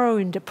sorrow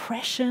and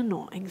depression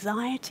or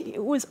anxiety.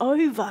 It was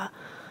over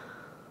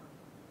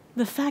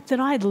the fact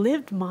that I had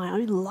lived my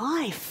own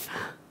life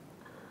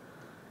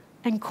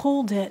and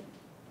called it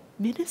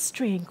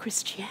ministry and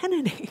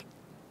Christianity.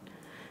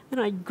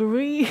 And I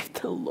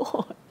grieved the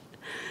Lord.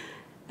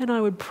 And I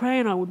would pray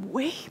and I would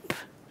weep.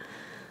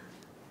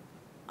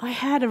 I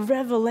had a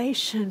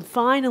revelation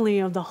finally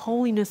of the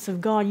holiness of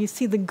God. You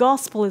see, the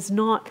gospel is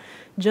not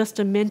just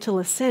a mental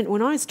assent.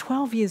 When I was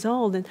 12 years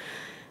old,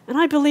 and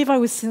I believe I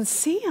was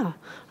sincere.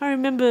 I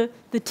remember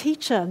the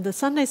teacher, the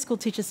Sunday school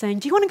teacher saying,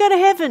 "Do you want to go to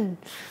heaven?"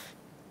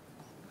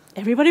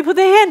 Everybody put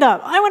their hand up.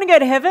 I want to go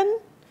to heaven.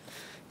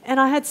 And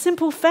I had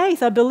simple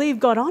faith. I believe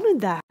God honored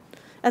that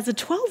as a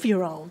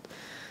 12-year-old.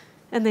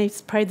 And they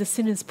prayed the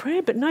sinner's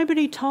prayer, but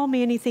nobody told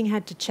me anything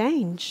had to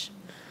change.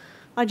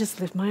 I just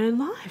lived my own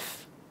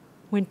life.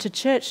 Went to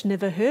church,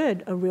 never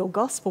heard a real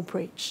gospel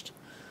preached.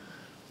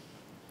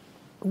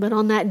 But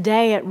on that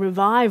day at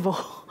revival,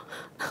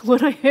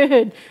 when I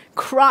heard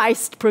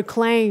Christ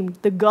proclaimed,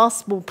 the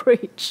gospel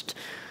preached,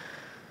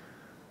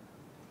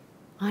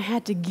 I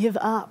had to give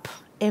up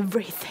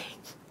everything.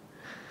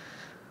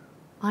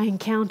 I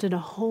encountered a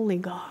holy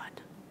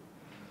God.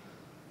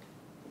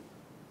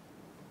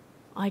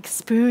 I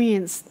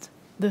experienced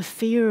the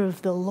fear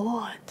of the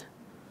Lord.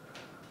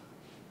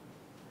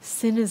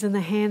 Sin is in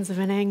the hands of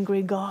an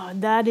angry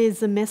God. That is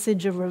the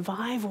message of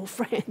revival,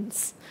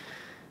 friends.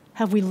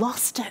 Have we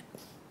lost it?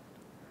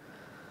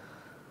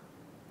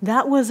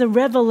 That was a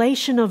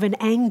revelation of an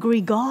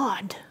angry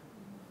God.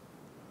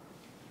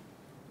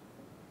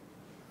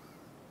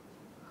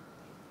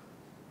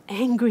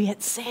 Angry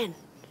at sin.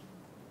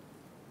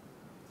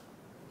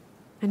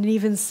 And it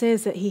even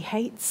says that he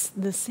hates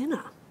the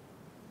sinner.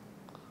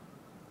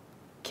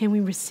 Can we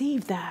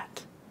receive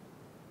that?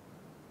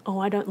 Oh,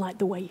 I don't like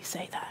the way you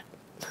say that.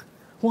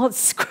 What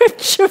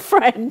scripture,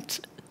 friend?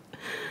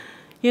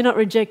 You're not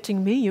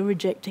rejecting me, you're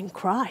rejecting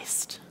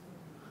Christ.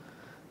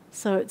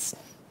 So it's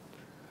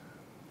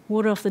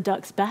water off the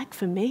duck's back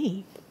for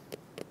me.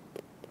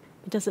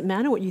 It doesn't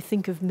matter what you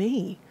think of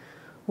me.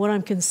 What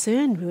I'm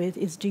concerned with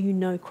is, do you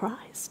know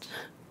Christ?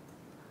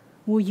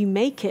 Will you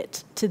make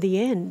it to the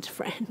end,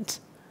 friend?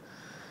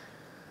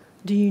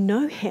 Do you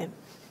know him?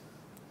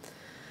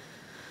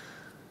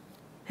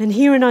 And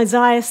here in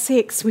Isaiah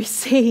 6, we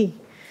see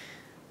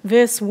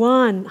verse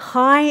 1,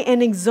 high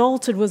and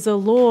exalted was the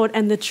Lord,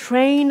 and the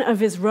train of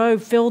his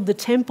robe filled the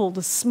temple.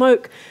 The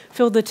smoke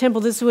filled the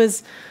temple. This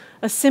was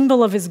a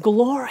symbol of his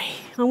glory.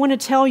 I want to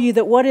tell you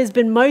that what has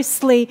been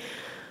mostly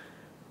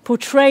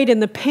portrayed in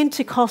the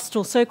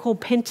Pentecostal,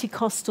 so-called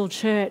Pentecostal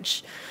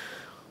church,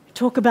 we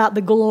talk about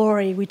the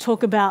glory, we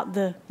talk about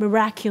the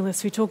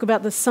miraculous, we talk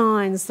about the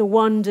signs, the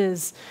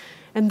wonders,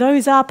 and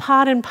those are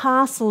part and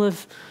parcel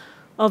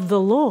of the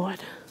Lord.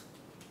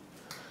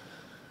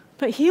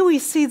 But here we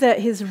see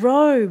that his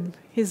robe,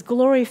 his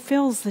glory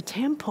fills the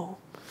temple.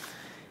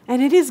 And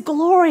it is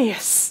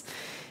glorious.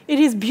 It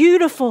is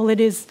beautiful. It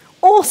is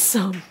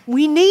awesome.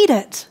 We need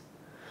it.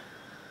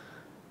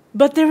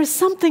 But there is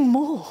something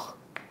more.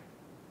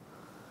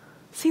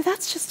 See,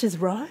 that's just his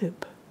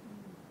robe.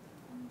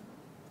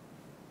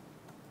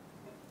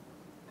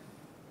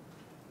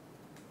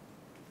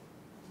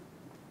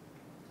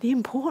 The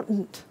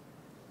important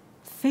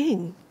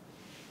thing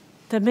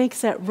that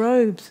makes that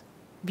robe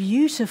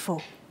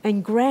beautiful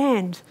and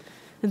grand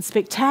and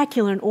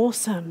spectacular and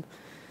awesome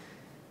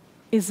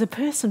is the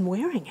person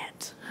wearing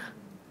it.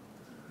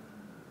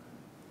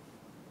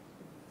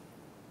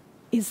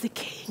 Is the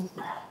king.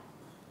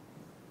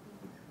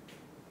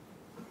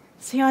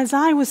 See,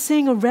 Isaiah was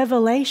seeing a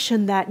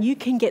revelation that you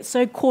can get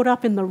so caught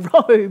up in the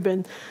robe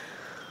and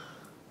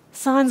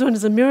signs,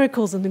 wonders, and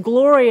miracles and the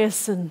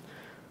glorious and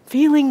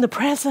feeling the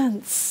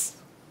presence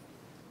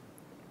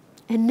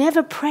and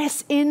never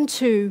press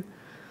into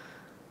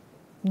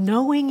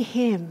knowing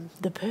him,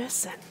 the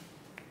person.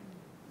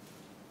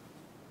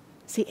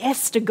 See,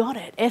 Esther got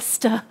it.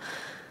 Esther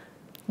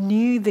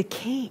knew the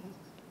king.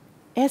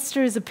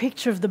 Esther is a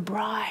picture of the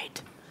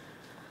bride,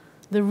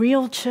 the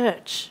real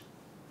church.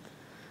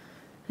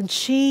 And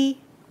she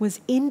was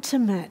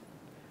intimate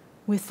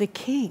with the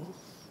king.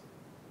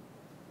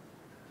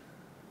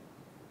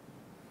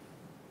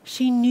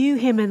 She knew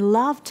him and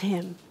loved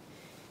him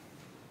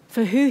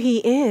for who he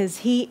is.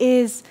 He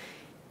is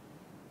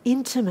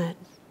intimate,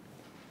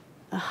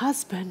 a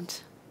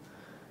husband,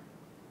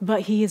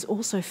 but he is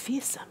also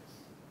fearsome.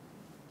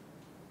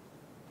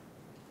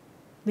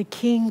 The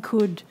king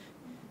could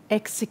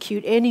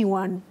execute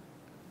anyone,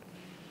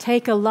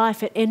 take a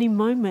life at any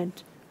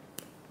moment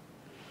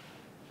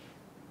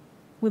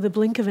with a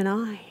blink of an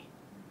eye.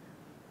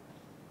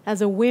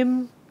 As a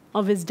whim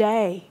of his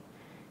day,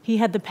 he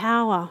had the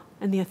power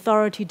and the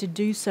authority to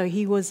do so.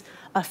 He was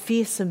a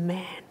fearsome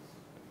man.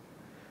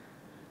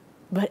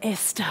 But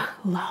Esther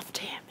loved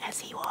him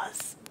as he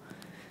was,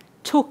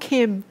 took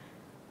him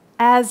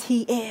as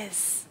he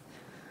is,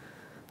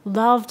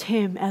 loved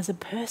him as a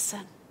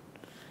person.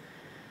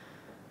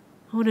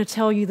 I want to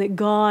tell you that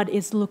God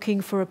is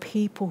looking for a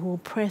people who will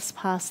press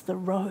past the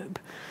robe.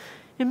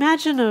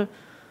 Imagine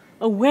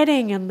a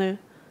wedding and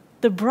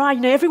the bride.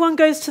 You know, everyone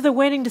goes to the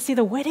wedding to see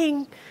the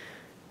wedding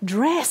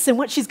dress and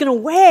what she's going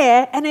to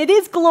wear, and it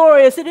is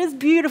glorious, it is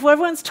beautiful,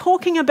 everyone's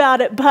talking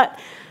about it, but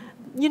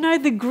you know,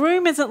 the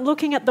groom isn't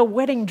looking at the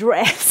wedding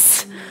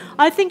dress.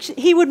 I think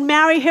he would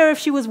marry her if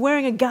she was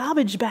wearing a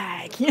garbage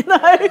bag, you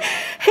know.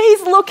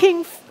 He's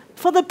looking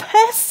for the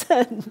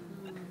person.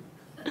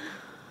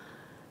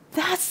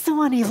 That's the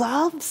one he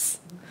loves.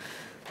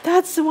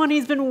 That's the one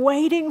he's been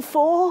waiting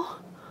for.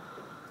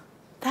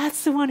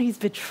 That's the one he's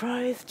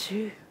betrothed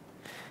to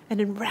and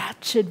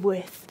enraptured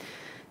with.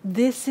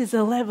 This is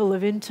a level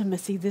of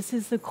intimacy. This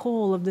is the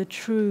call of the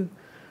true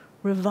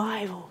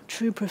revival,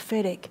 true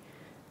prophetic,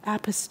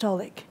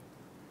 apostolic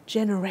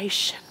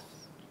generation.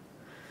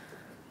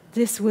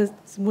 This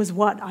was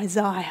what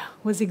Isaiah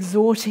was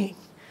exhorting.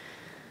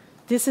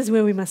 This is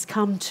where we must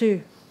come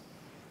to.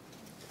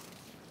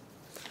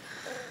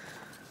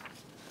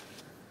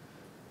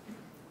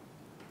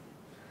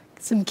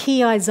 Some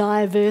key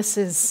Isaiah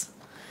verses.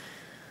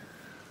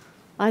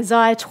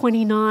 Isaiah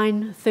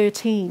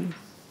 29:13.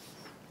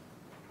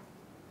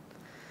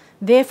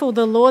 Therefore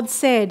the Lord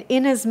said,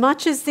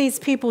 inasmuch as these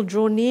people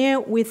draw near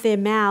with their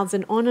mouths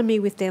and honor me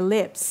with their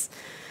lips,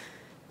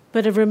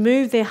 but have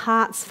removed their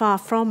hearts far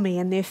from me,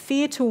 and their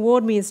fear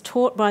toward me is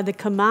taught by the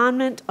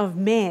commandment of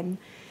men,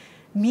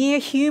 mere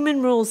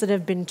human rules that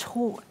have been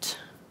taught.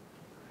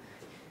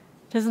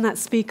 Doesn't that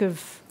speak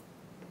of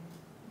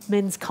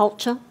men's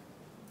culture?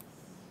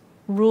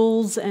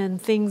 Rules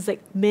and things that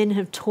men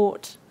have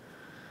taught.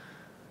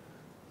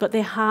 But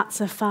their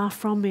hearts are far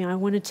from me. I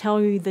want to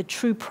tell you, the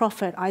true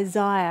prophet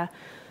Isaiah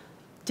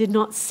did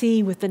not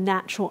see with the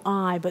natural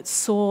eye, but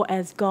saw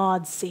as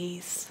God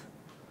sees.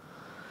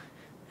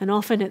 And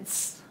often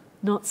it's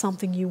not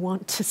something you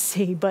want to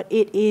see, but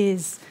it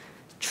is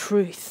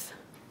truth.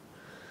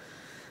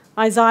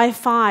 Isaiah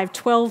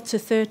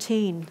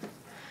 5:12-13.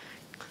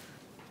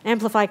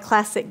 Amplified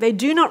Classic. They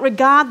do not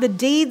regard the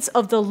deeds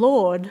of the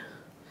Lord,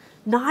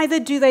 neither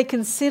do they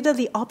consider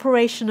the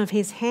operation of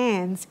his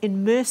hands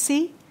in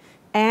mercy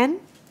and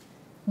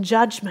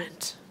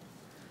judgment.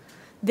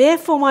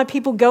 Therefore my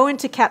people go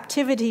into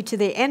captivity to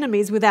their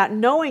enemies without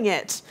knowing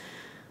it,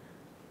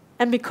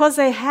 and because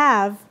they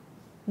have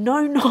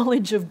no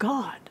knowledge of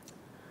God.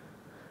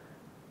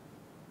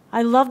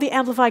 I love the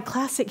Amplified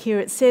Classic here.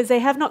 It says they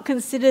have not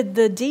considered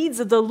the deeds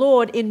of the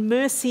Lord in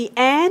mercy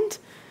and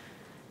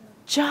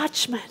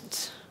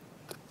judgment.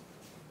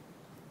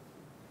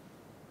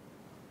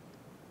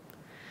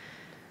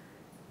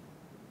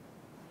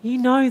 You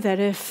know that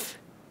if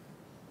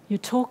you're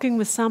talking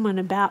with someone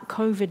about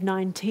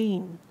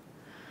COVID-19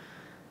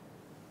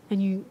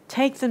 and you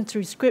take them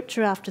through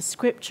scripture after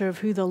scripture of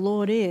who the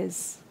Lord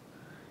is,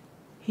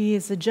 he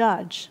is the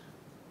judge.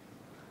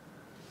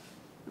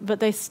 But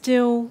they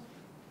still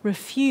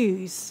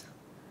refuse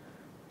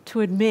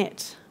to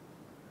admit,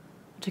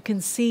 to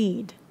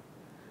concede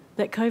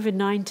that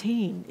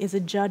COVID-19 is a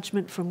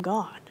judgment from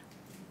God.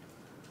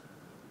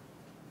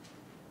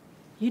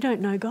 You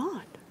don't know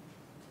God.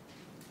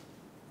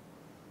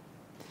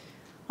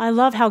 I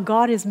love how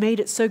God has made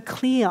it so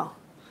clear.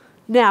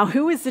 Now,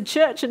 who is the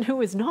church and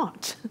who is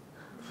not?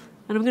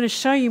 And I'm going to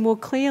show you more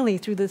clearly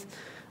through the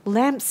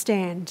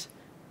lampstand,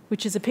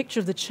 which is a picture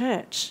of the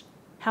church,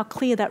 how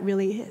clear that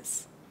really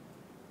is.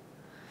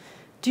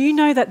 Do you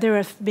know that there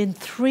have been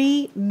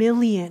 3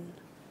 million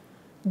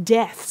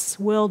deaths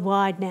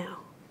worldwide now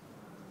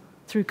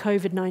through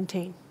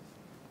COVID-19?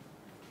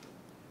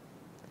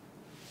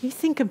 You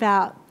think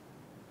about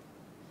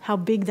how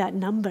big that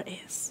number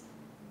is.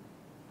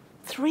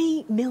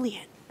 3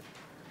 million.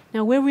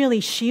 Now, we're really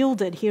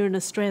shielded here in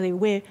Australia.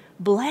 We're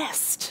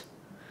blessed.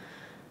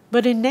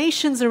 But in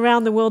nations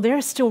around the world,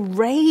 they're still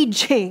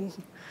raging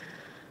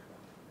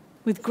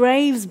with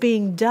graves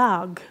being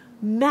dug,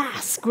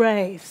 mass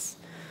graves.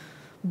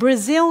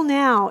 Brazil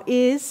now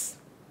is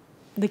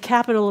the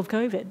capital of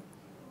COVID.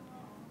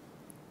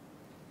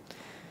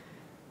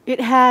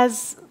 It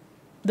has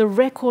the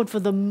record for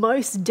the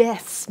most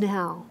deaths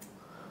now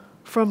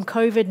from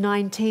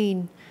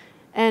COVID-19.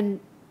 And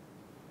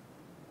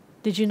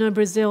did you know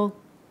Brazil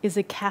is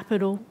the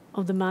capital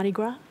of the Mardi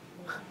Gras?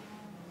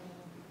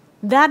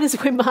 That is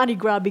where Mardi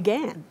Gras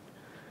began.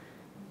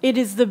 It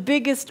is the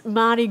biggest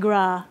Mardi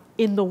Gras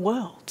in the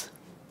world.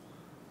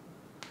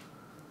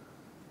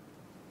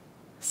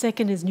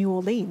 Second is New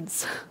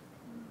Orleans.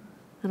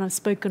 And I've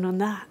spoken on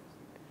that.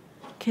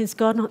 Is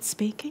God not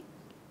speaking?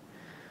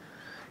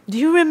 Do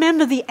you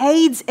remember the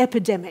AIDS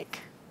epidemic?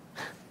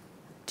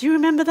 Do you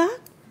remember that?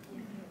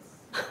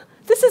 Yes.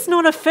 This is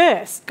not a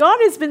first. God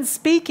has been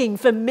speaking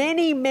for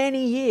many,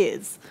 many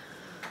years.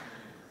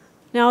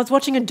 Now, I was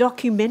watching a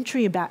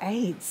documentary about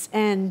AIDS,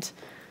 and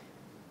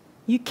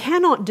you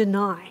cannot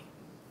deny,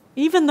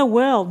 even the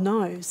world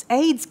knows,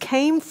 AIDS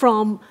came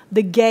from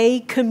the gay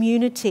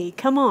community.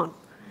 Come on.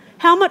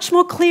 How much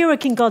more clearer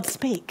can God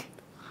speak?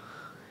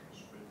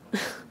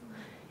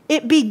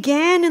 It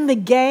began in the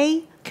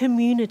gay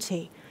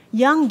community.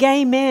 Young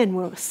gay men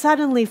were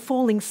suddenly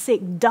falling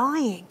sick,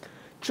 dying,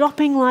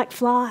 dropping like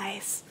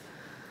flies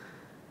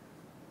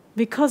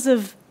because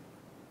of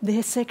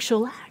their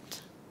sexual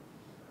act.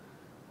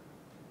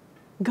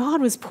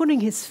 God was putting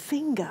his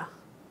finger.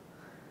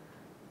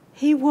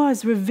 He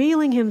was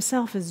revealing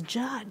himself as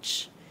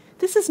judge.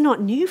 This is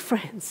not new,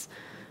 friends.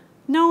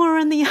 Noah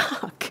and the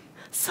ark,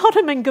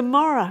 Sodom and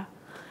Gomorrah,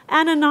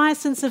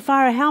 Ananias and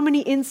Sapphira. How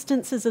many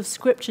instances of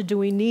scripture do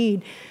we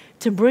need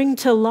to bring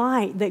to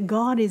light that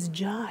God is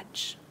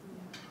judge?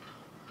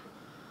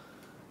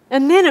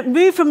 And then it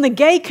moved from the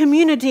gay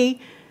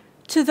community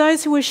to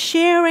those who were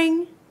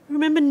sharing,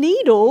 remember,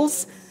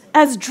 needles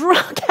as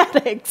drug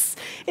addicts.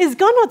 Is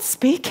God not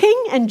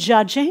speaking and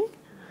judging?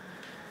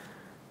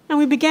 And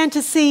we began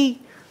to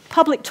see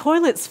public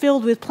toilets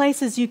filled with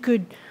places you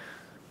could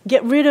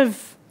get rid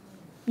of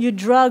your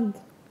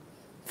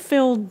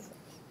drug-filled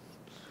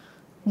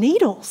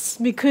needles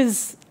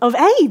because of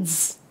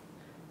AIDS.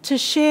 To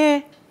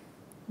share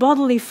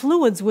bodily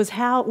fluids was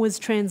how it was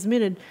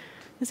transmitted.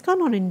 Is God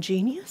not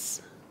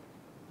ingenious?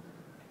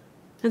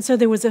 And so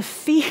there was a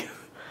fear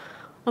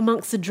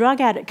amongst the drug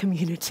addict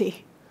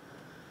community,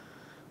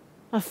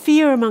 a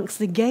fear amongst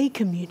the gay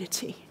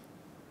community.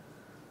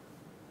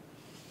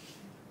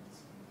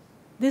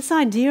 This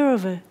idea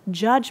of a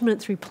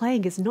judgment through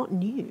plague is not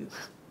new.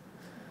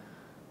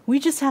 We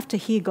just have to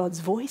hear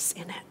God's voice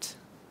in it.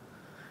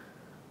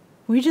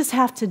 We just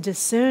have to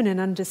discern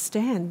and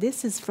understand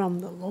this is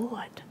from the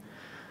Lord.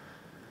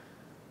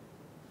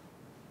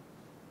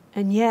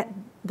 And yet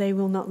they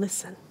will not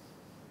listen.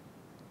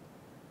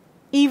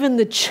 Even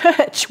the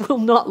church will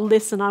not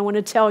listen. I want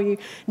to tell you,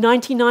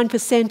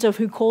 99% of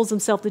who calls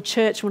themselves the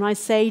church, when I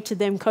say to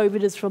them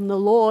COVID is from the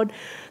Lord,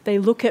 they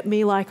look at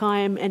me like I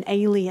am an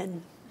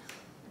alien.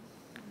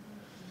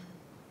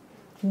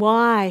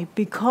 Why?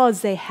 Because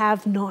they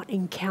have not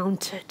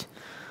encountered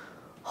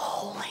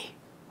holy,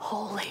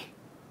 holy,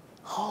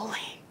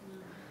 holy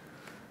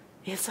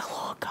is the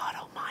Lord God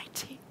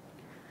Almighty.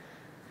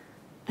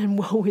 And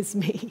woe is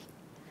me.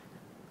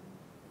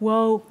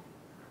 Woe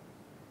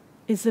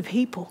is the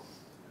people.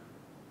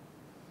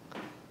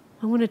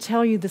 I want to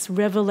tell you this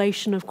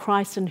revelation of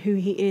Christ and who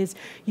he is.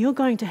 You're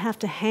going to have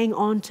to hang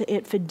on to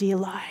it for dear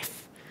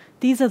life.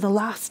 These are the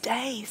last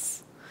days.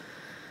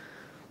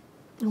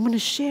 I want to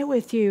share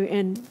with you,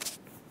 and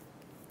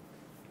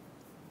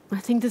I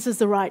think this is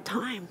the right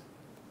time.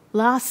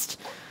 Last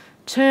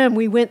term,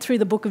 we went through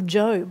the book of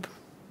Job.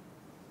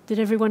 Did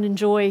everyone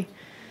enjoy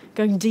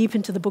going deep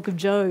into the book of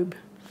Job?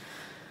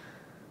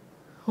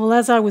 Well,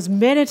 as I was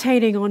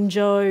meditating on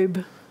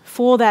Job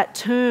for that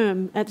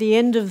term, at the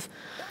end of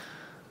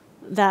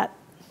that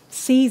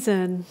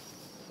season,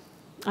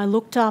 I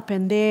looked up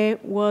and there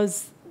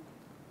was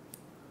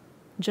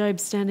Job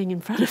standing in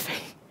front of me.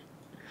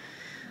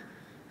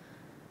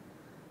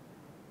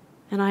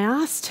 And I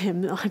asked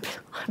him,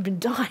 I've been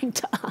dying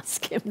to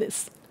ask him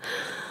this.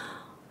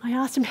 I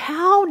asked him,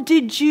 how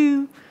did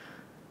you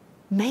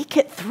make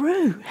it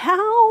through?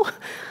 How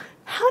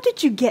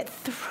did you get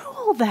through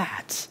all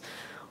that?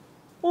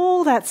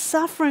 All that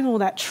suffering, all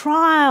that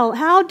trial.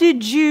 How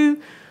did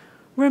you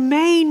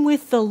remain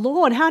with the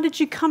Lord? How did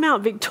you come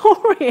out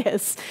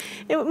victorious?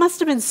 It must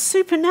have been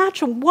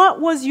supernatural. What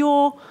was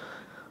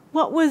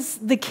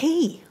the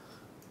key?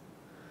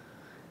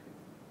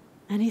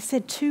 And he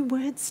said 2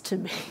 words to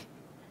me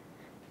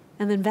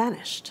and then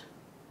vanished.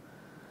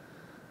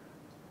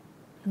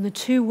 And the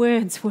 2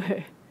 words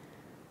were,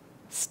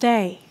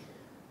 stay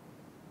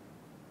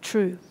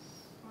true.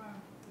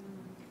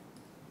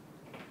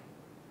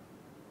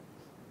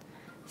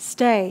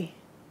 Stay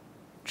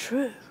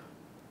true.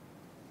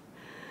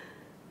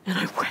 And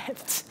I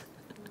wept.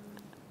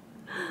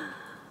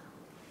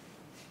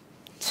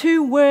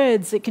 2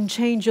 words that can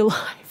change your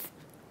life.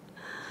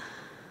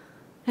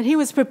 And he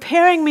was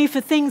preparing me for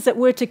things that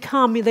were to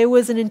come. There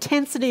was an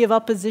intensity of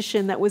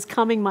opposition that was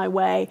coming my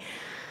way.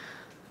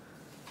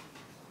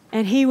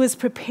 And he was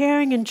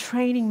preparing and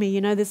training me. You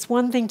know, there's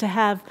one thing to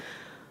have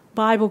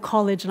Bible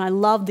college, and I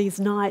love these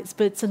nights,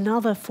 but it's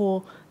another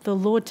for the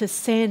Lord to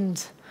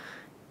send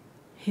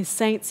his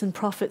saints and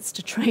prophets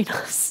to train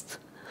us.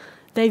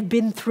 They've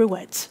been through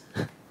it.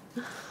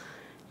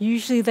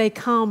 Usually they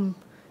come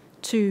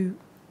to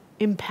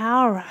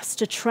empower us,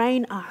 to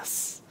train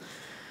us.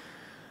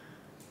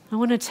 I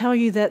want to tell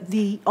you that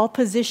the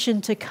opposition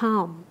to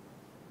come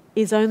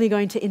is only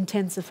going to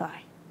intensify.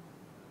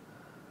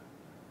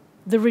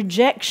 The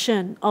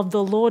rejection of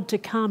the Lord to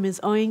come is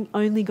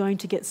only going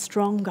to get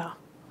stronger.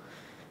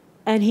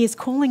 And he is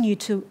calling you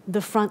to the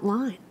front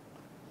line.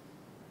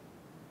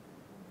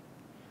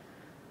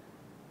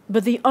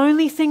 But the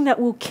only thing that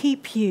will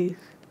keep you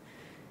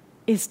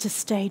is to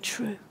stay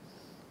true.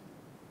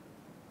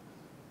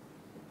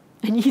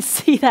 And you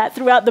see that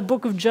throughout the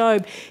book of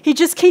Job. He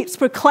just keeps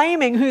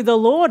proclaiming who the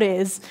Lord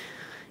is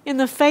in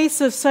the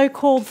face of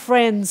so-called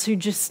friends who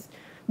just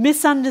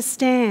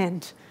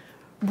misunderstand,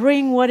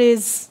 bring what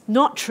is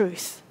not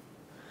truth.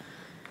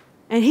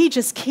 And he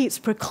just keeps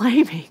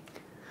proclaiming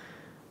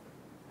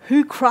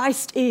who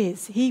Christ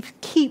is. He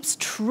keeps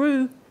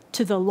true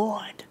to the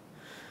Lord.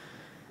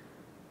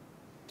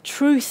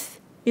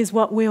 Truth is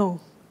what will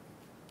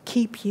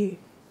keep you.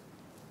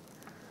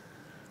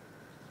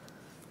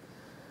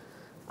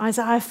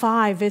 Isaiah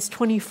 5, verse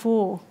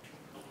 24.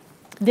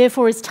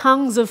 Therefore his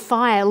tongues of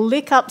fire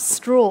lick up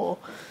straw,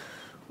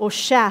 or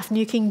chaff,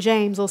 New King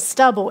James, or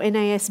stubble,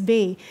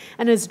 NASB,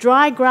 and as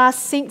dry grass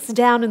sinks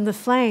down in the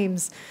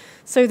flames,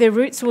 so their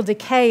roots will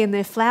decay and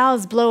their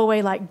flowers blow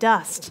away like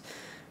dust.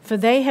 For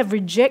they have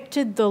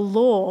rejected the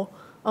law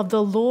of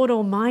the Lord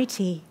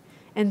Almighty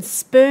and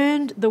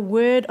spurned the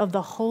word of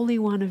the Holy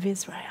One of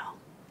Israel.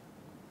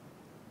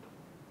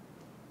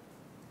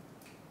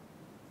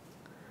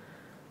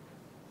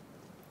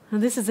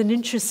 And this is an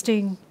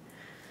interesting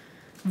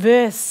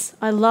verse.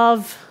 I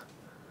love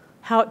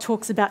how it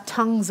talks about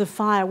tongues of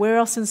fire. Where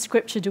else in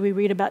Scripture do we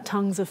read about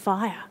tongues of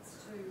fire?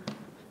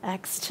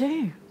 Acts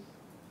 2.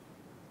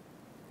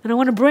 And I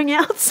want to bring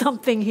out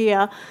something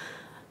here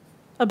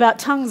about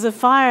tongues of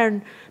fire.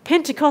 And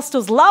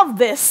Pentecostals love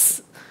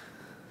this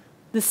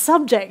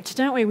subject,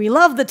 don't we? We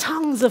love the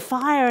tongues of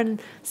fire, and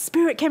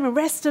Spirit came and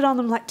rested on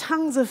them like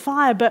tongues of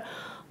fire. But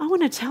I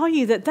want to tell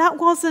you that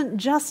wasn't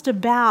just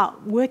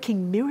about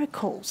working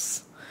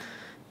miracles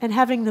and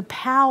having the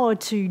power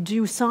to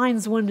do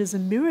signs, wonders,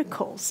 and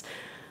miracles.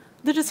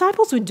 The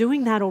disciples were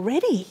doing that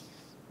already,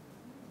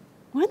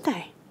 weren't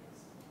they?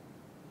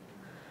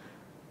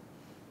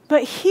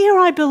 But here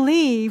I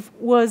believe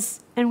was,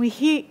 and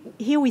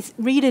here we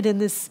read it in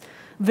this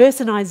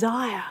verse in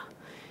Isaiah.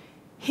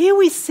 Here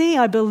we see,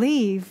 I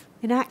believe,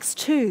 in Acts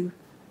 2,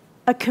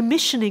 a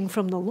commissioning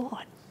from the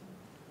Lord.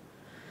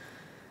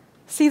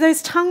 See,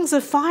 those tongues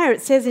of fire,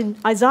 it says in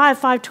Isaiah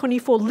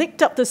 5:24,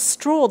 licked up the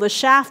straw, the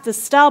chaff, the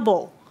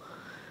stubble.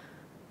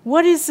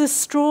 What is the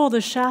straw,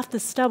 the chaff, the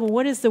stubble?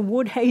 What is the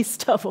wood, hay,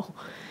 stubble?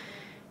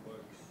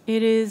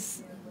 It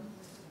is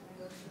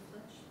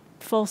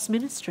false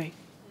ministry.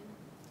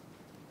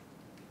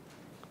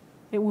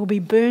 It will be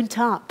burnt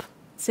up,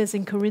 it says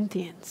in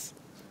Corinthians.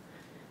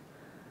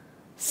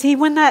 See,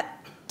 when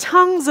that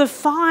tongues of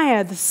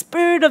fire, the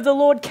Spirit of the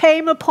Lord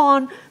came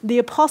upon the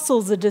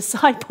apostles, the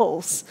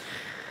disciples,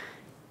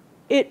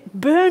 it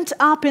burnt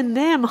up in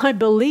them, I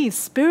believe,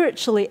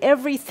 spiritually,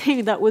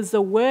 everything that was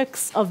the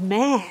works of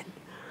man.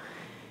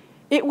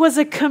 It was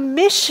a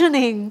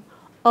commissioning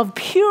of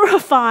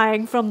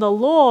purifying from the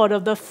Lord,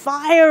 of the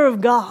fire of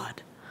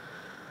God.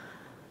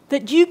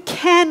 That you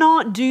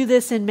cannot do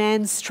this in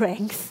man's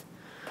strength.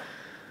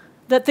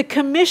 That the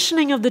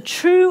commissioning of the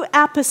true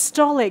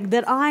apostolic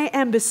that I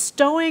am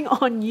bestowing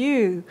on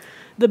you,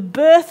 the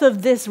birth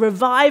of this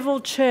revival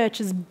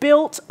church is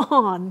built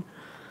on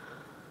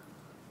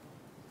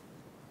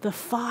the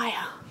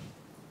fire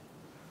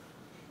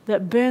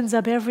that burns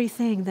up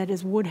everything that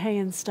is wood, hay,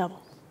 and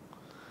stubble.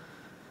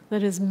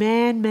 That is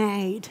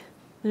man-made,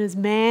 that is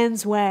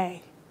man's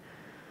way,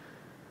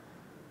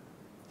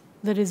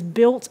 that is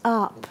built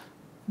up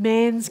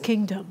man's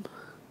kingdom.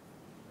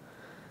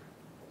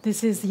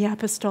 This is the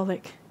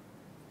apostolic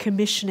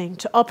commissioning.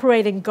 To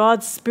operate in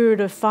God's spirit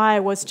of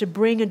fire was to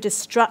bring a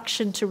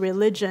destruction to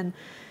religion,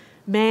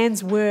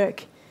 man's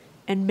work,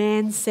 and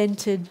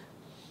man-centered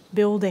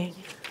building.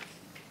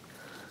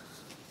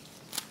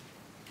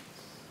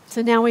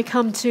 So now we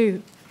come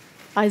to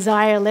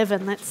Isaiah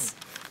 11. Let's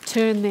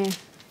turn there.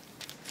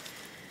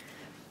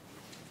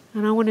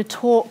 And I want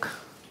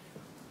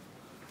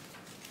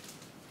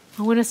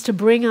us to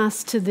bring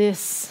us to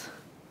this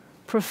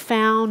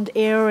profound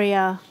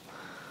area.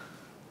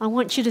 I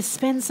want you to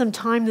spend some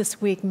time this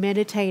week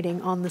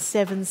meditating on the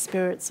 7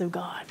 spirits of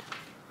God.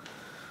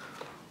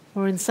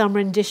 Or in some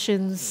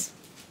renditions,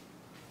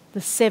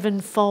 the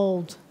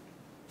 7-fold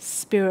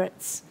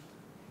spirits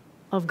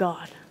of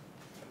God.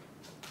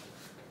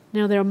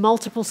 Now there are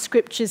multiple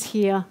scriptures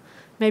here.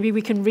 Maybe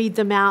we can read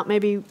them out.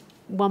 Maybe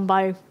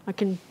I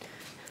can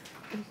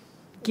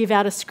give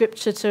out a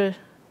scripture to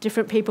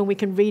different people and we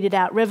can read it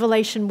out.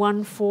 Revelation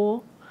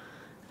 1:4.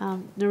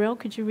 Narelle,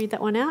 could you read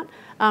that one out?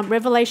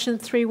 Revelation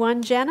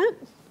 3:1,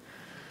 Janet.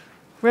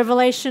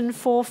 Revelation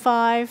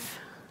 4:5.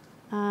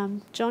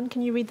 John,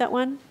 can you read that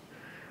one?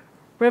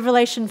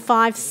 Revelation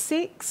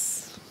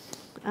 5:6.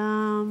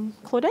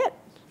 Claudette.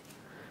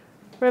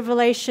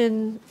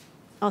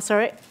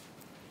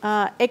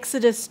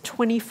 Exodus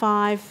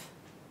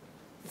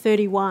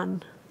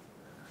 25:31.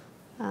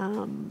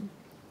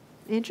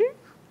 Andrew?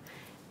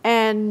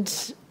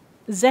 And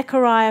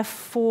Zechariah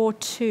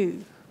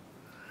 4:2.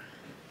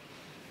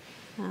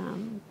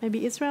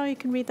 Maybe Israel, you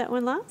can read that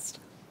one last.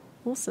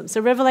 Awesome.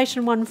 So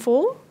Revelation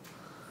 1:4.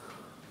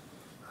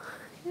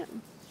 Yep.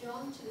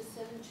 John to the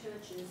 7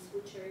 churches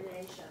which are in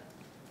Asia.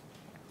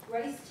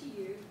 Grace to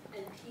you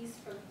and peace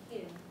from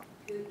him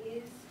who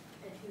is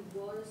and who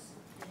was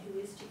and who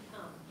is to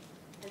come,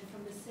 and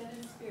from the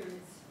 7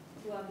 spirits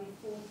who are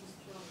before his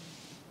throne.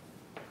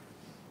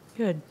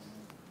 Good.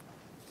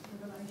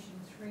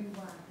 Revelation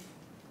 3:1.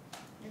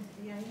 And to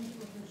the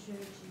angel of the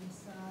church in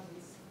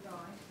Sardis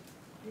write,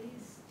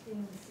 these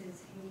things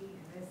says he who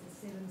has the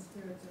 7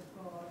 spirits of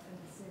God and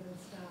the 7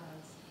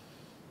 stars.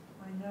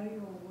 I know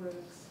your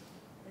works,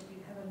 that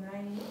you have a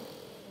name,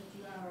 that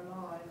you are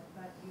alive,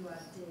 but you are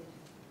dead.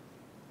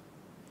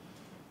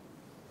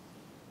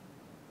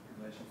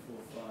 Revelation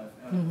 4:5.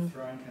 Out of the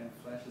throne came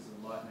flashes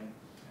of lightning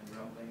and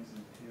rumblings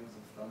and peals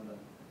of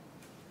thunder.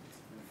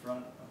 In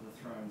front of the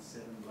throne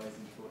 7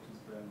 blazing torches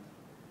burned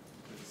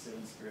with the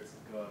 7 spirits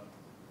of God,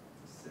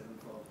 the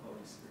 7-fold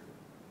Holy Spirit.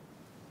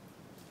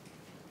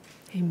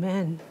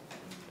 Amen.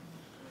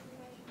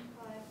 Revelation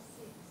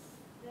 5:6.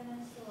 Then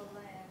I saw a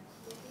lamb,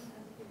 looking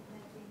as if it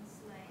had been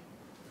slain,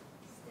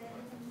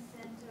 standing in the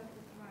center of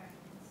the throne,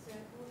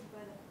 encircled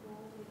by the 4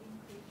 living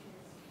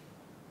creatures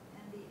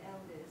and the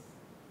elders.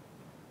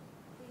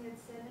 He had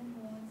 7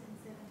 horns and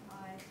 7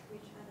 eyes,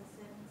 which are the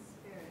 7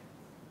 spirits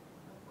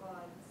of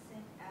God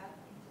sent out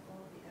into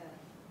all the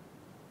earth.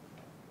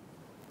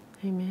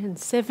 Amen.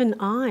 7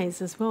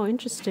 eyes as well.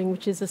 Interesting,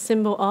 which is a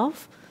symbol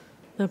of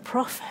the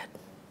prophet.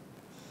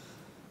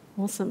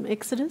 Awesome.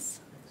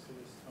 Exodus.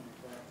 Exodus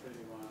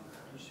 25:31.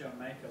 You shall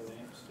make a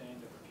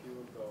lampstand of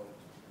pure gold.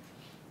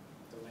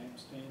 The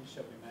lampstand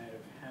shall be made of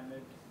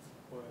hammered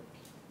work.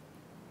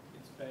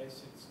 Its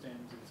base, its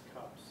stems, its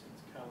cups,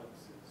 its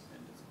calyxes,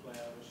 and its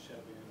flowers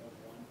shall be of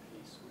one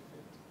piece with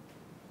it.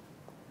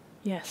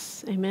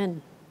 Yes.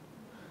 Amen.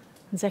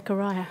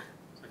 Zechariah.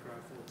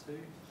 Zechariah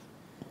 4:2.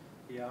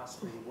 He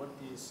asked me, what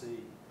do you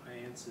see? I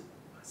answered,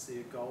 I see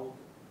a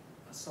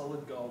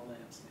solid gold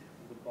lampstand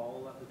with a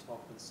bowl at the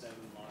top and 7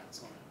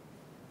 lights on it,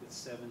 with the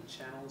 7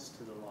 channels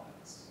to the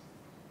lights.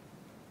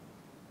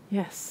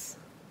 Yes.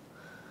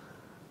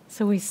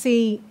 So we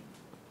see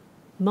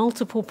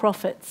multiple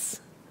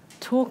prophets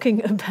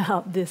talking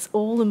about this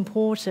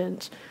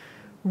all-important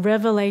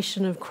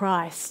revelation of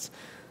Christ,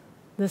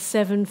 the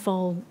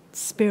sevenfold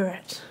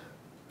Spirit.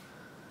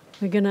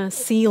 We're going to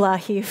selah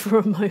here for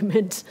a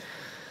moment.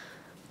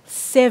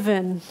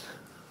 7.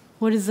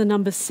 What is the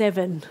number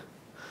 7?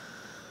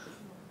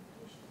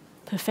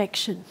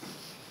 Perfection.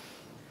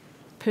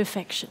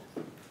 Perfection.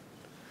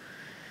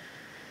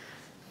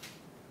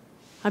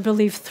 I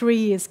believe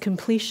 3 is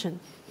completion.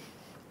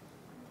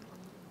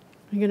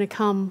 We're going to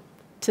come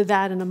to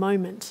that in a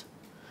moment.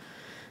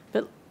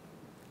 But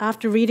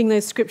after reading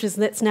those scriptures,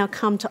 let's now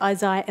come to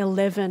Isaiah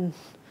 11.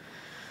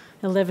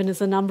 11 is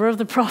the number of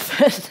the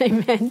prophet.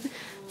 Amen.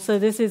 So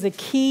this is a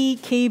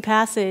key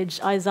passage,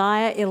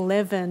 Isaiah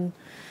 11.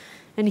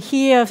 And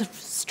here,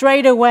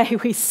 straight away,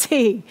 we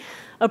see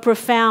a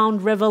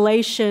profound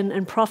revelation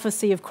and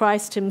prophecy of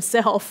Christ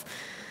himself.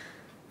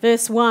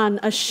 Verse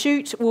 1, a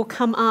shoot will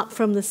come up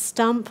from the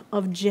stump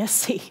of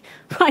Jesse.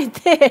 Right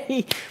there,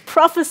 he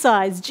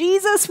prophesies,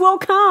 Jesus will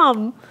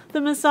come. The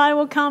Messiah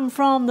will come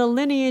from the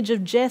lineage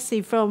of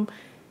Jesse, from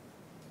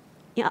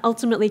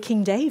ultimately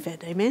King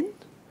David. Amen?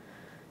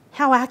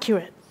 How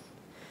accurate.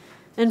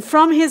 And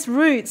from his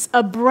roots,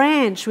 a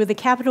branch with a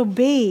capital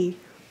B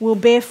will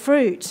bear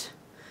fruit.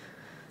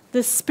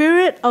 The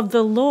Spirit of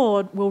the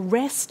Lord will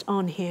rest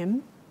on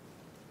him.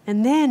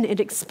 And then it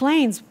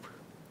explains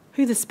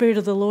who the Spirit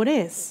of the Lord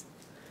is.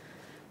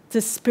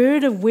 The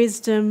Spirit of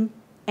wisdom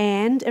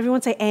and,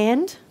 everyone say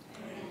and.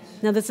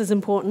 Now this is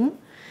important.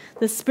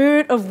 The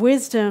Spirit of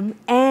wisdom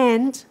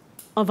and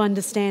of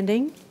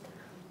understanding.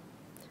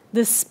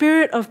 The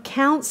Spirit of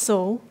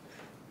counsel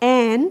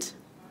and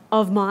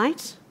of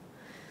might.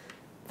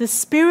 The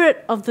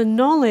Spirit of the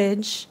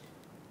knowledge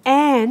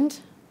and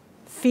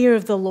fear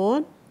of the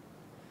Lord.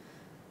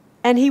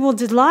 And he will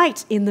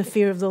delight in the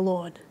fear of the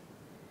Lord.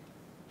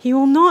 He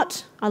will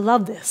not, I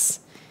love this,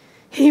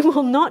 he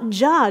will not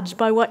judge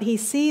by what he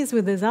sees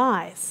with his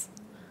eyes,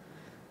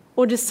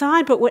 or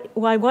decide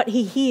by what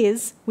he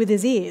hears with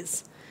his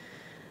ears.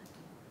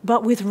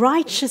 But with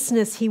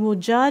righteousness he will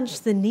judge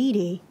the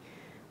needy.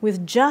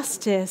 With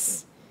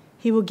justice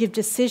he will give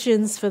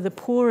decisions for the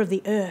poor of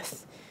the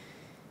earth.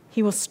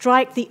 He will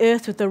strike the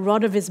earth with the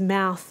rod of his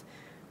mouth.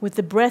 With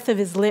the breath of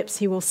his lips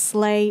he will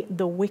slay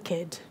the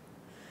wicked.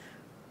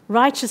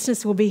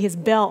 Righteousness will be his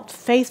belt,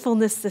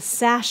 faithfulness the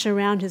sash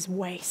around his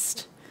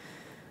waist.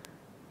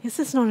 Is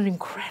this not an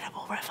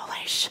incredible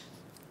revelation?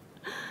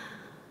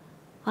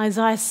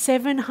 Isaiah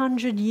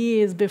 700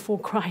 years before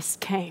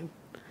Christ came.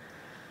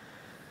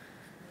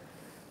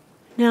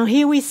 Now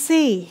here we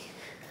see,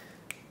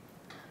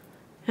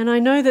 and I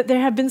know that there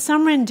have been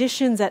some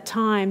renditions at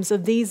times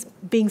of these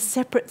being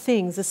separate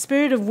things, the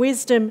spirit of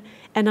wisdom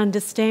and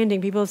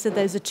understanding. People have said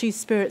those are 2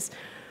 spirits.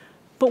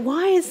 But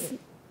why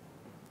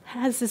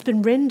has this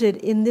been rendered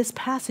in this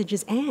passage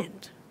as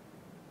and?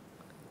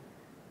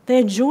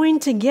 They're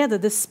joined together,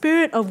 the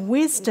spirit of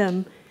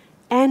wisdom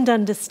and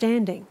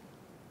understanding.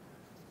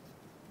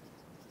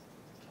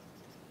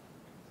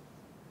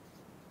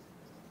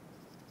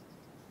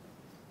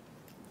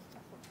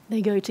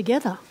 They go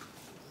together.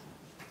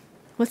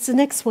 What's the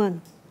next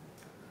one?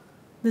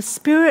 The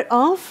spirit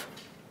of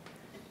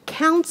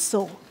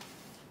counsel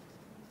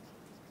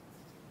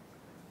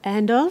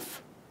and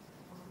of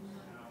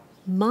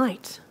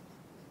might.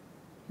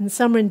 In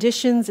some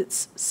renditions,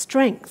 it's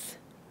strength,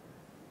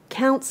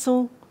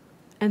 counsel,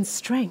 and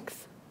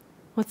strength.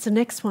 What's the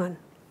next one?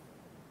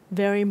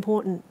 Very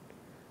important.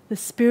 The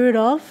spirit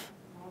of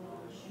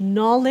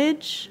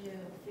knowledge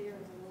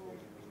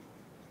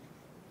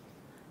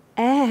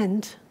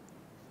and,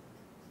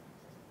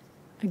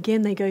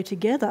 again, they go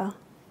together,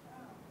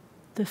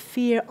 the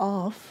fear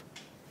of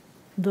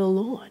the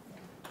Lord.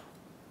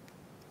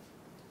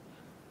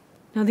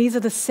 Now, these are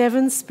the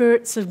 7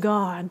 spirits of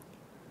God,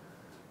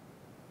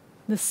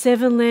 the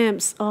 7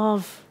 lamps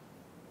of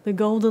the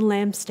golden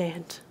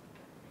lampstand.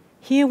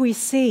 Here we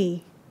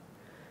see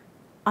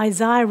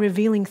Isaiah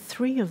revealing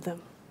 3 of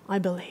them, I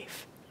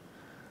believe.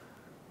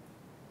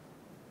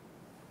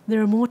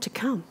 There are more to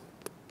come.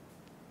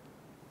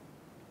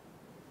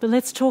 But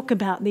let's talk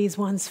about these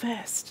ones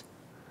first.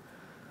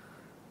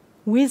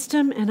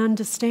 Wisdom and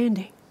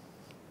understanding.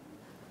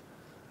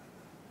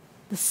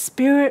 The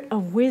spirit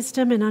of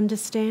wisdom and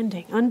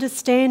understanding.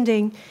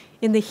 Understanding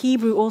in the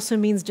Hebrew also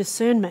means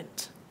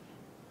discernment.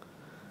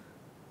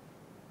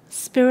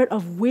 Spirit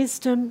of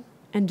wisdom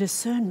and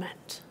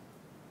discernment.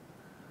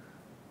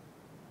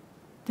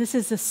 This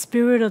is the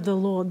Spirit of the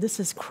Lord. This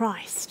is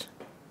Christ.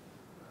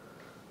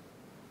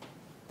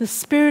 The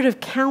spirit of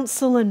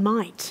counsel and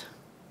might.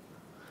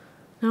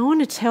 Now I want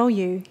to tell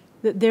you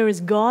that there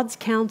is God's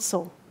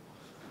counsel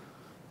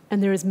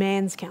and there is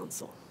man's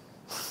counsel.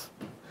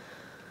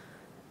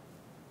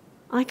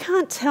 I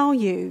can't tell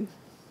you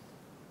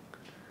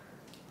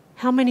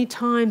how many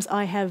times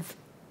I have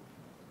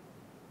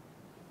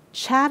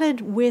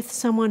chatted with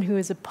someone who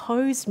has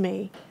opposed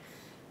me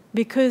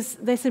because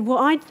they said, well,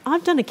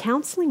 I've done a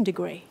counselling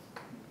degree.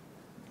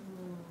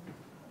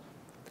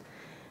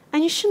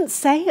 And you shouldn't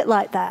say it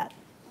like that.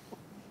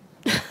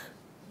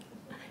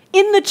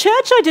 In the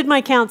church, I did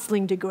my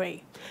counselling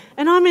degree.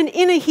 And I'm in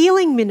inner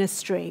healing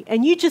ministry,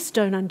 and you just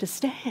don't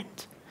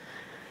understand.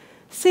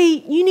 See,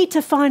 you need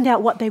to find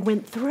out what they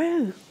went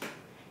through.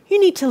 You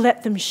need to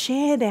let them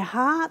share their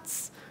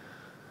hearts.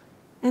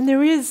 And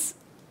there is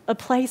a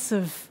place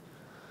of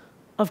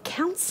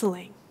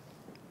counselling.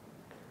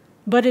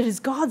 But it is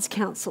God's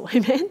counsel,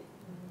 amen?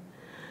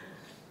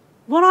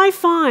 What I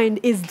find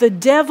is the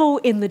devil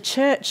in the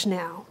church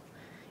now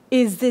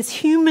is this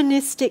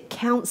humanistic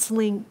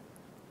counselling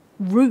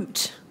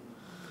route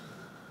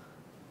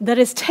that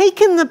has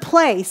taken the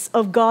place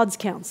of God's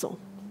counsel.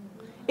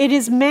 It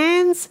is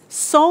man's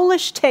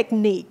soulish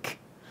technique.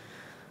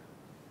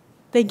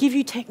 They give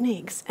you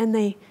techniques and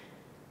they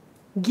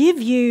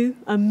give you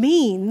a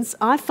means,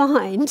 I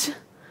find,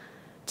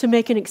 to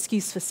make an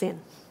excuse for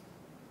sin.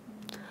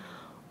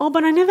 Oh,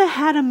 but I never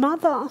had a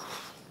mother.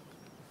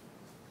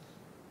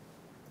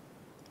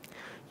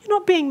 You're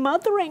not being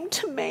mothering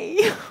to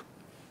me.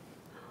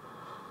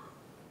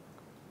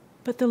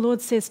 But the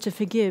Lord says to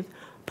forgive.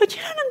 But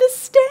you don't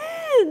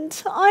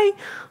understand. I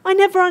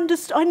never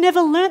understood. I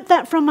never learnt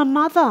that from a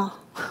mother.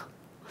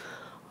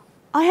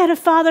 I had a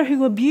father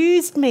who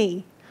abused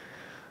me.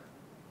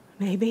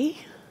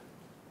 Maybe.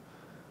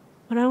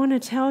 But I want to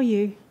tell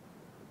you,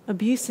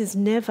 abuse is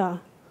never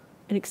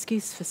an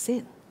excuse for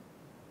sin.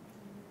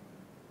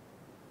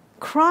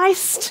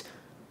 Christ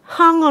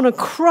hung on a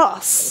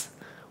cross,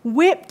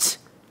 whipped,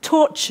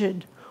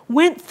 tortured,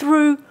 went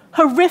through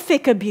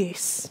horrific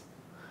abuse,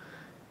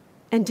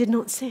 and did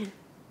not sin.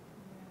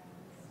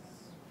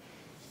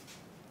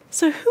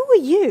 So who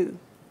are you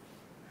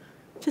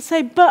to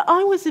say, but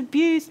I was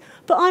abused,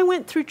 but I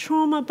went through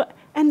trauma,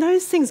 and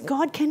those things,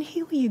 God can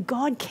heal you.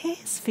 God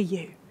cares for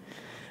you.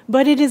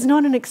 But it is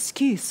not an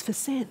excuse for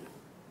sin.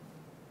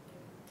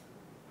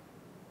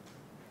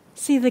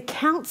 See, the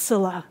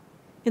counselor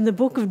in the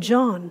book of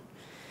John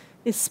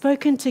is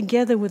spoken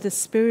together with the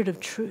Spirit of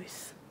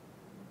truth.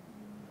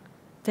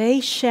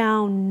 They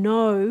shall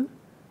know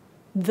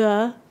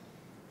the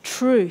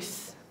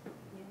truth.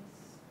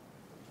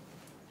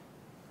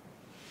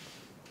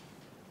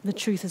 The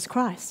truth is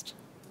Christ.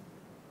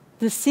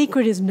 The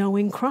secret is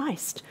knowing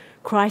Christ.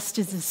 Christ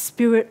is the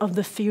spirit of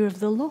the fear of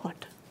the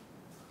Lord.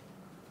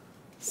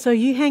 So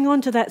you hang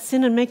on to that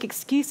sin and make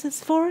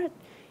excuses for it,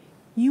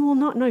 you will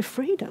not know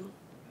freedom.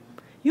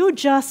 You're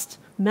just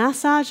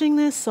massaging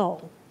their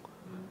soul.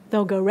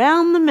 They'll go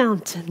round the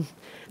mountain.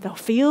 They'll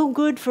feel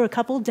good for a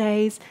couple of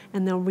days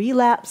and they'll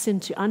relapse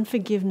into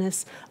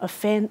unforgiveness,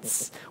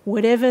 offense,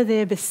 whatever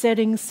their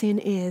besetting sin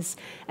is.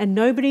 And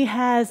nobody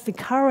has the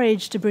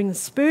courage to bring the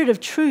spirit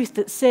of truth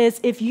that says,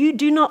 if you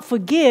do not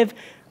forgive,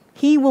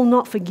 he will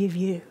not forgive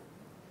you.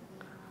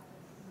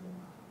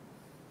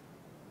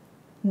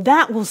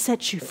 That will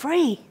set you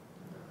free.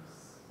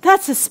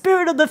 That's the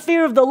spirit of the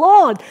fear of the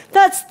Lord.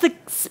 That's the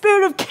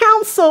spirit of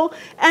counsel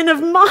and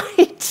of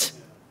might.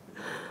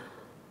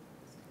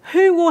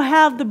 Who will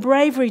have the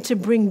bravery to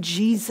bring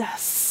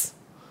Jesus?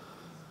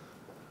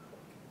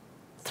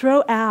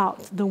 Throw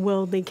out the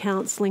worldly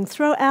counseling.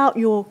 Throw out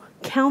your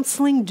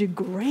counseling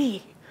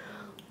degree.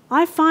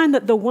 I find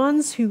that the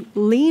ones who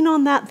lean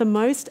on that the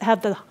most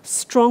have the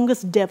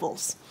strongest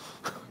devils.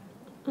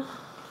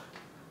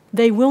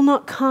 They will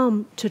not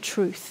come to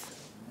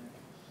truth.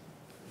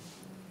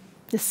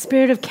 The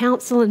spirit of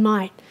counsel and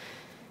might.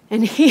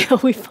 And here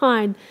we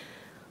find,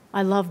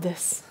 I love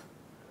this.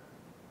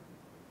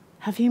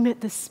 Have you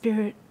met the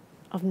spirit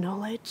of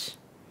knowledge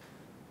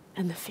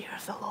and the fear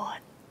of the Lord?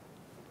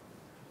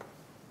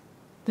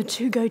 The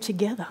two go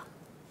together.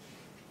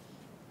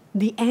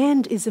 The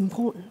and is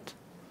important.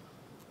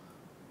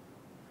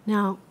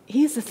 Now,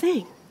 here's the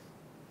thing.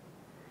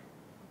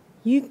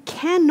 You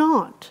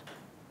cannot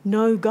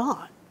know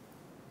God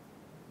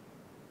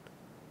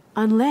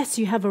unless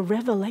you have a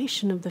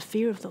revelation of the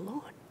fear of the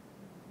Lord.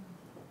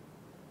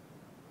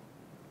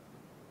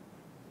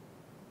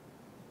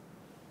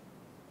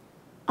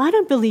 I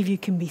don't believe you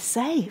can be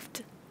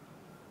saved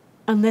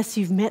unless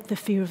you've met the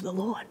fear of the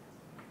Lord.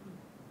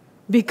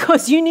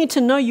 Because you need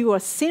to know you are a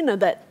sinner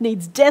that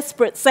needs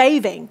desperate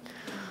saving.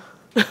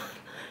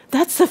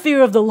 That's the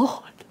fear of the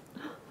Lord.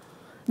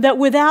 That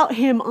without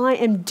him I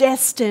am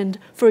destined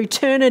for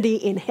eternity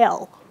in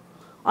hell.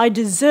 I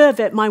deserve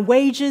it. My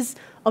wages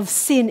of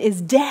sin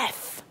is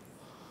death.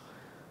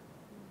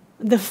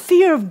 The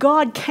fear of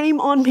God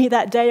came on me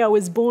that day I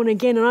was born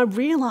again, and I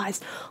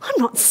realized I'm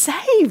not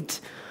saved.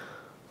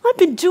 I've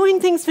been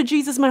doing things for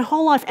Jesus my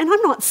whole life and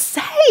I'm not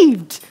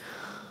saved.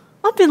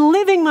 I've been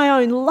living my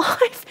own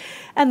life,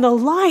 and the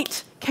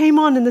light came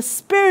on and the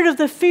spirit of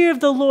the fear of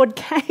the Lord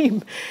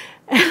came,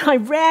 and I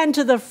ran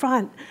to the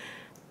front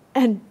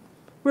and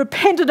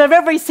repented of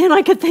every sin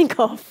I could think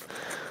of.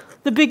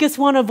 The biggest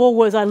one of all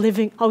was I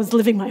was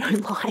living my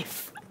own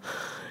life,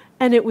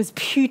 and it was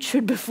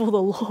putrid before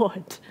the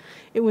Lord.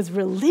 It was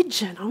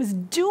religion. I was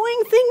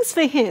doing things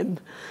for him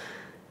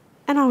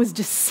and I was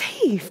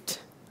deceived.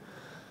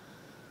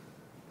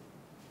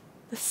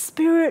 The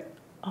spirit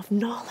of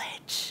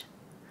knowledge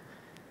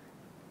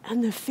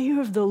And the fear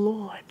of the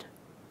Lord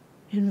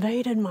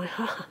invaded my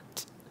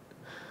heart.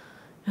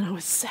 And I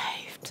was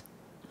saved.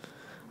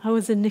 I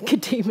was a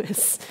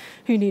Nicodemus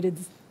who needed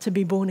to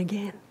be born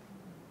again.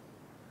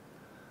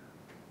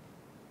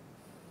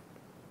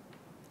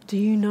 Do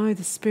you know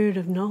the spirit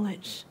of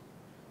knowledge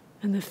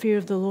and the fear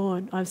of the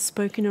Lord? I've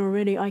spoken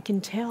already. I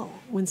can tell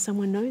when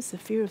someone knows the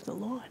fear of the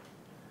Lord.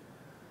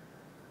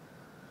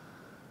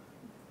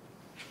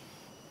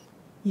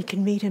 You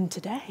can meet him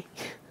today.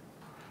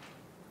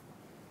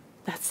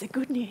 That's the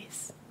good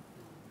news.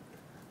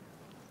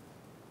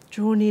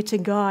 Draw near to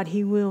God,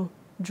 he will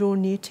draw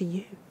near to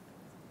you.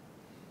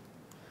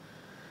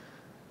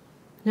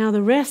 Now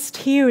the rest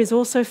here is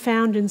also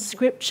found in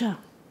Scripture.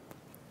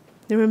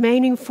 The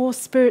remaining 4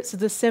 spirits of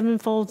the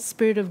sevenfold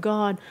Spirit of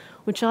God,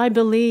 which I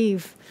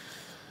believe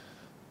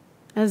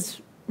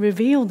as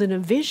revealed in a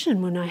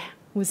vision when I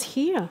was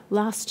here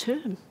last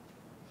term.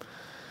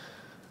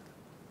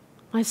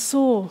 I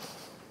saw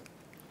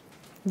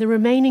the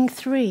remaining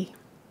 3.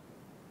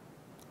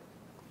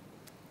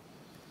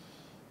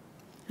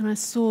 And I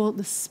saw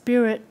the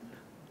spirit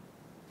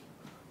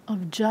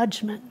of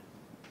judgment.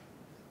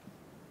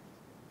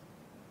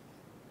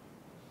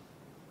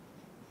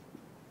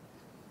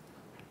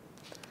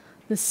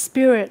 The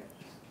spirit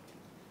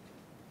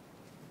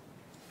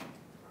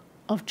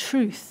of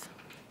truth.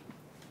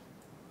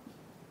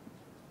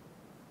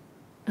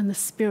 And the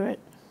spirit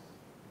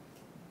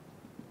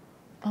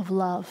of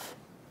love.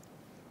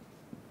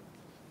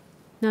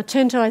 Now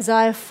turn to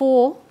Isaiah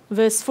 4,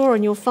 verse 4,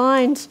 and you'll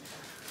find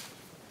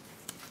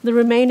the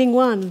remaining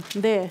one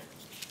there.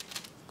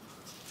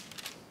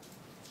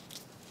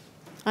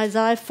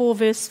 Isaiah 4,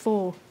 verse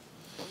 4.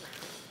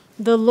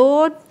 The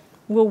Lord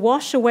will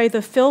wash away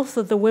the filth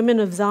of the women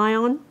of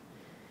Zion.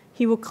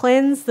 He will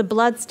cleanse the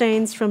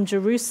bloodstains from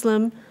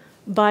Jerusalem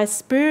by a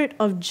spirit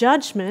of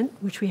judgment,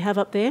 which we have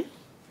up there,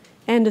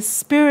 and a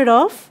spirit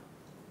of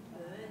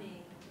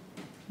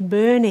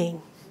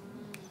burning.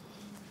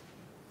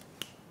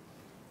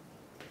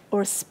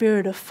 Or a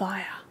spirit of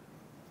fire.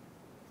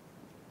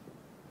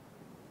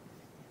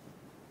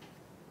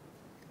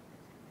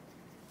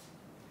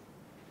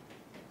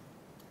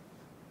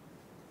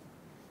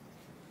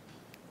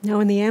 Now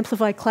in the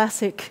Amplified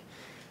Classic,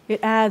 it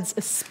adds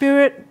a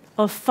spirit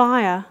of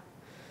fire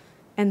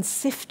and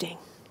sifting.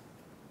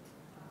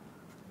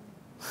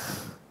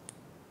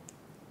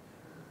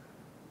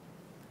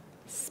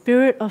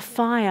 Spirit of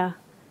fire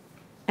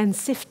and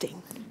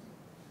sifting.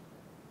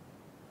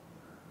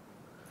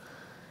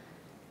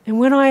 And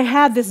when I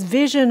had this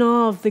vision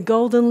of the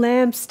golden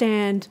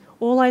lampstand,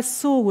 all I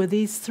saw were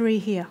these 3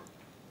 here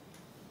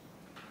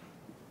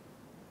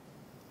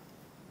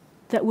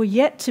that were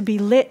yet to be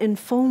lit in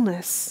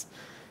fullness.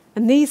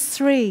 And these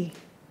 3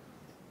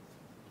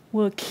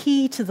 were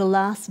key to the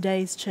last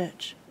days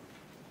church.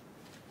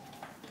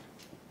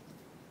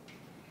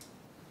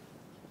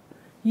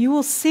 You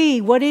will see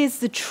what is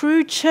the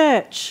true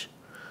church,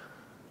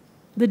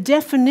 the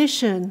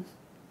definition,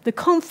 the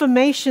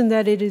confirmation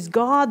that it is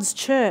God's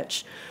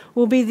church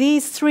will be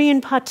these 3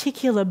 in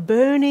particular,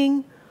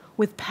 burning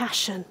with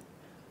passion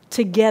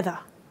together.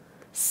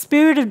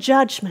 Spirit of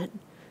judgment,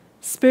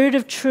 spirit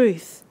of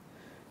truth,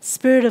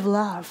 spirit of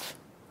love.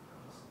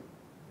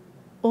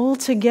 All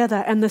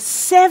together. And the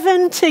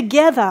 7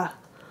 together.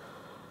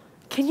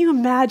 Can you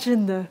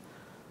imagine the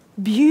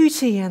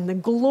beauty and the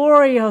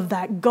glory of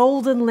that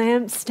golden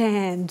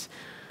lampstand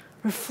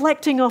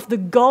reflecting off the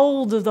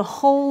gold of the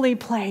holy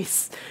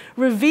place,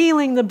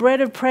 revealing the bread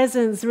of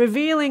presence,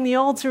 revealing the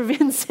altar of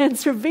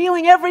incense,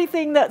 revealing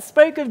everything that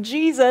spoke of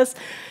Jesus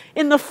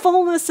in the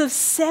fullness of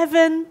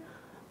 7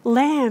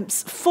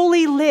 lamps,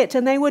 fully lit,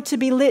 and they were to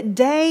be lit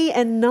day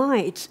and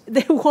night.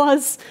 There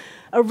was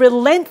a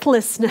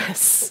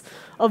relentlessness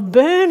of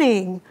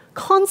burning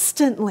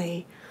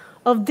constantly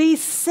of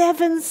these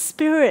 7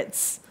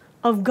 spirits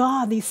of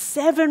God, these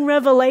 7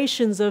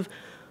 revelations of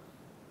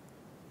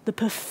the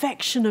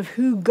perfection of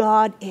who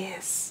God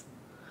is.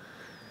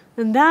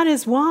 And that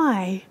is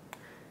why,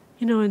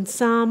 in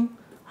Psalm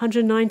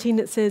 119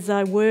 it says,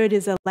 "Thy word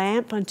is a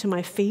lamp unto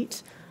my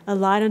feet, a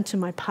light unto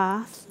my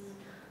path."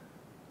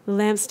 The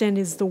lampstand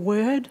is the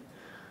word.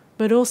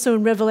 But also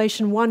in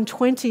Revelation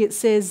 1:20 it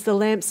says the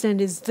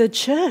lampstand is the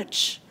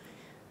church.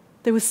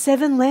 There were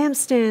 7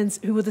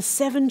 lampstands who were the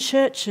 7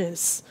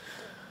 churches.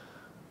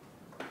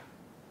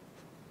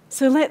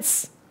 So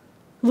let's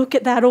look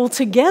at that all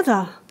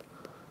together.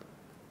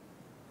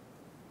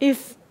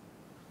 If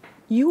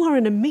you are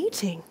in a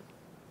meeting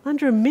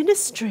under a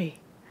ministry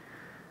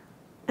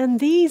and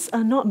these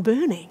are not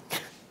burning,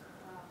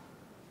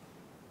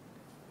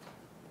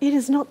 it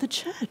is not the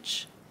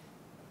church.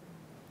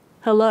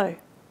 Hello.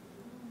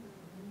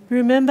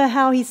 Remember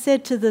how he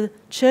said to the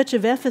church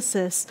of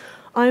Ephesus,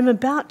 "I am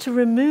about to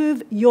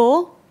remove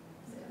your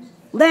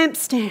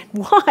lampstand."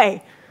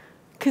 Why?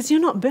 Because you're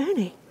not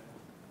burning.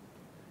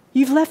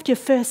 You've left your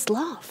first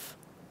love.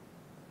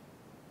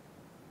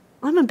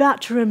 I'm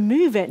about to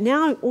remove it.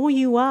 Now all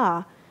you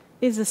are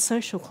is a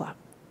social club.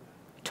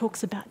 It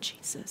talks about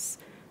Jesus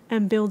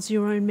and builds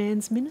your own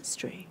man's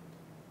ministry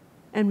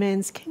and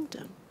man's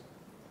kingdom.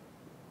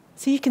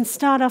 So you can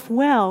start off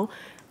well,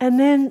 and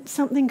then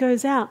something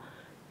goes out.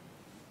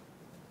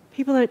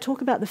 People don't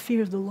talk about the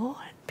fear of the Lord.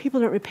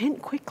 People don't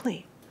repent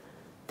quickly.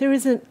 There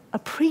isn't a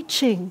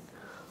preaching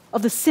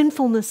of the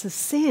sinfulness of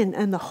sin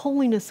and the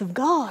holiness of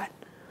God.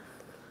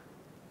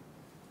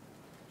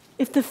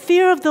 If the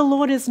fear of the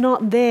Lord is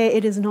not there,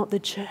 it is not the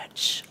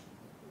church.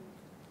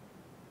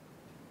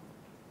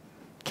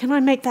 Can I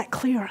make that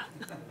clearer?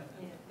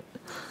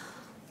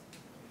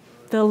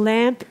 The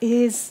lamp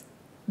is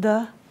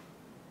the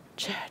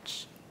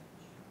church.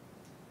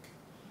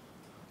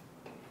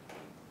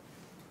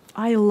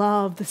 I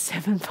love the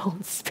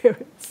sevenfold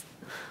spirits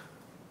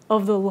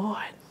of the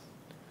Lord.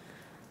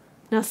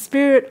 Now,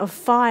 spirit of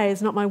fire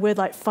is not my word,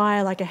 like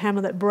fire, like a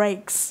hammer that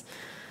breaks.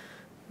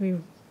 We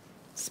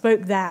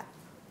spoke that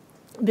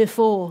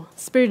before.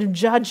 Spirit of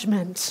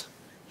judgment,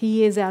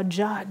 he is our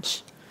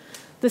judge.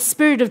 The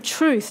spirit of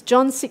truth,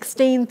 John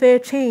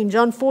 16:13,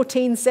 John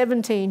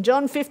 14:17,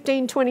 John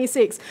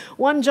 15:26,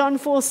 1 John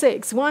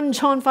 4:6, 1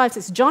 John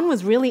 5:6. John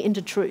was really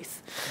into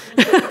truth.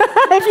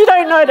 If you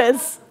don't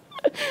notice,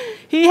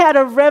 he had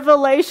a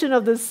revelation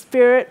of the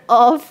spirit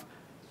of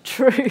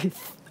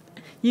truth.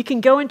 You can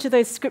go into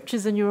those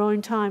scriptures in your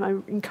own time. I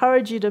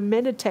encourage you to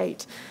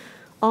meditate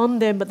on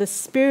them, but the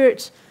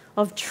spirit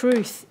of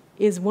truth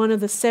is one of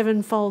the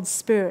sevenfold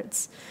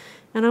spirits.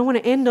 And I want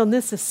to end on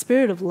this, the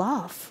spirit of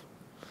love.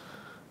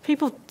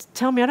 People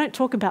tell me I don't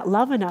talk about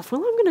love enough.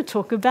 Well, I'm going to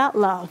talk about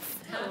love.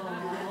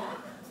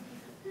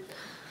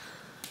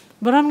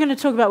 But I'm going to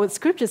talk about what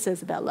Scripture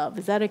says about love.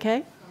 Is that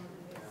okay?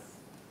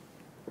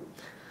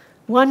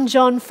 1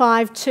 John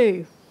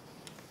 5:2.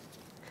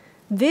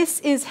 This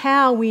is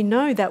how we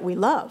know that we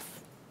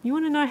love. You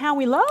want to know how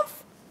we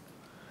love?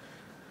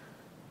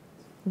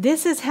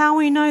 This is how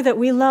we know that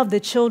we love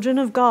the children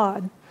of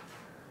God,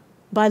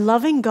 by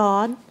loving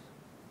God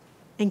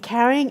and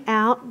carrying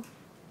out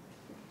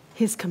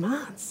his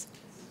commands.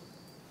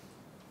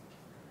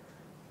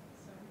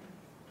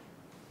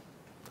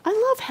 I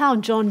love how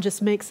John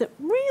just makes it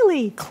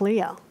really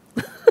clear.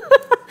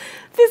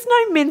 There's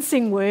no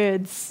mincing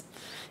words.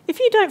 If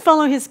you don't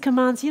follow his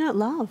commands, you don't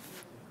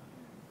love.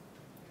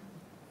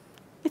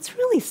 It's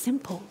really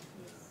simple.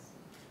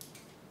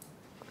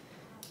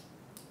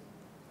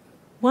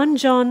 1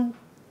 John,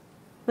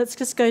 let's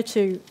just go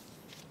to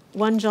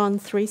 1 John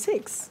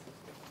 3:6.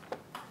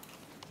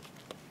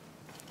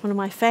 One of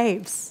my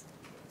faves.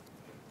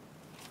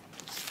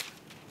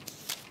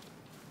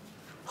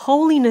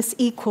 Holiness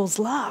equals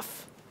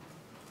love.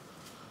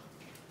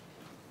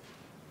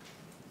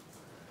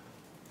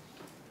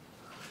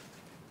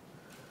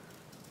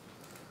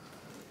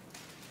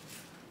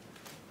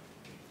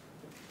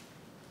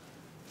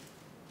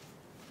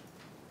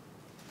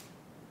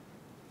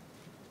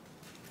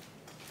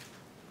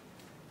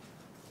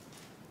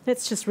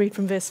 Let's just read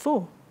from verse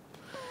 4.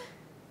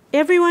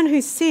 Everyone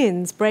who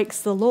sins breaks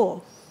the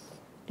law.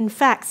 In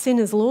fact, sin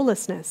is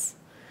lawlessness.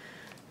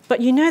 But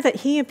you know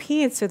that he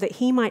appeared so that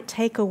he might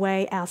take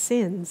away our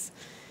sins.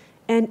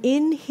 And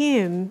in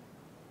him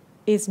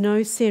is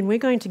no sin. We're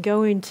going to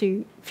go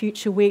into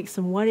future weeks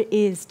on what it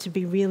is to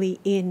be really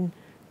in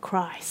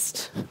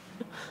Christ.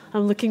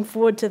 I'm looking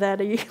forward to that.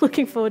 Are you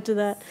looking forward to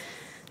that?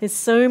 There's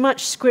so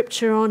much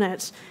scripture on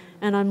it,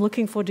 and I'm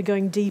looking forward to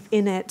going deep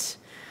in it.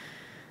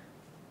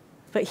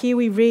 But here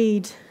we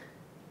read,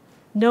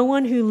 no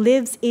one who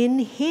lives in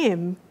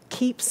him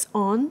keeps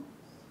on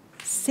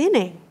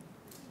sinning.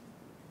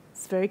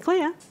 It's very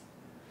clear.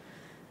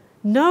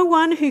 No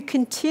one who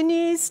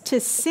continues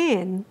to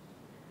sin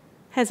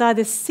has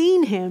either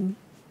seen him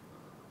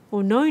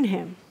or known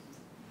him.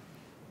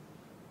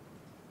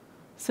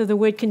 So the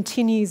word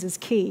continues is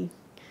key.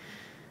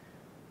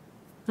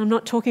 I'm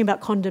not talking about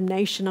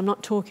condemnation. I'm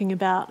not talking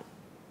about,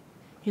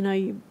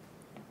 you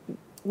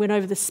went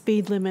over the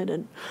speed limit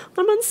and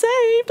I'm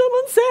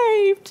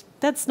unsaved.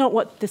 That's not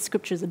what the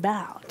scripture's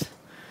about.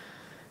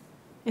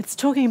 It's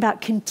talking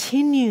about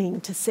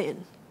continuing to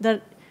sin,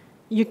 that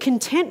you're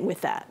content with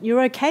that.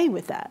 You're okay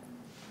with that.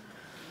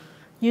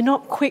 You're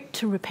not quick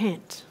to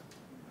repent.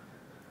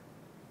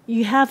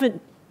 You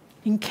haven't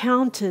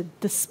encountered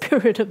the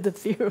spirit of the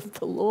fear of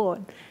the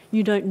Lord.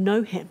 You don't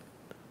know him.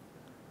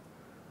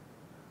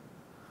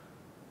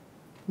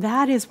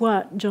 That is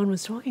what John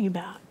was talking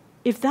about.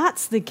 If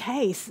that's the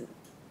case,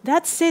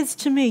 that says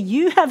to me,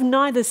 you have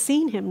neither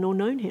seen him nor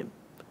known him.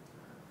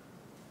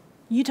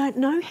 You don't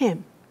know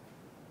him.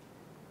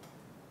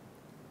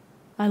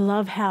 I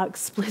love how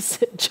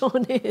explicit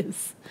John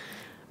is,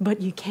 but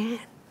you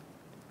can.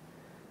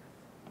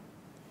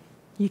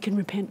 You can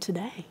repent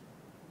today.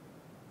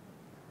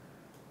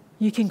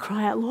 You can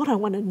cry out, Lord, I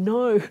want to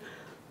know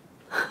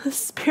the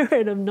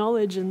spirit of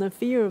knowledge and the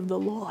fear of the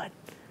Lord.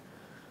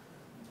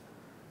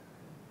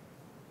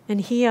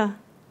 And here,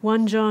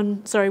 1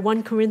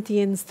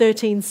 Corinthians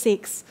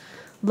 13:6,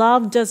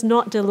 love does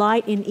not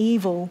delight in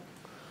evil.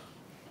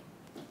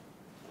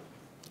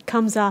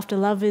 Comes after.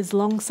 Love is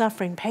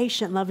long-suffering,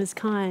 patient, love is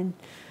kind,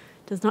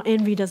 does not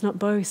envy, does not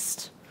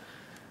boast,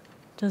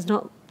 does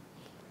not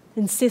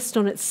insist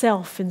on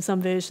itself, in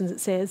some versions it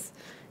says.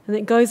 And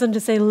it goes on to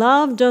say,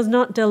 love does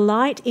not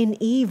delight in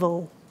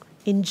evil,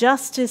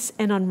 injustice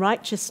and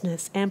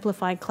unrighteousness,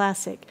 Amplified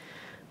Classic,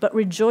 but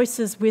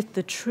rejoices with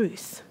the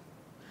truth.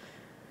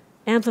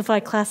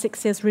 Amplified Classic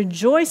says,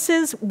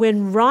 rejoices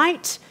when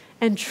right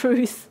and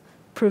truth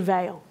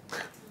prevail.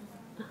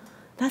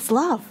 That's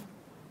love.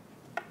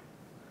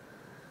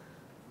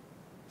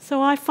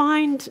 So I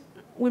find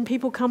when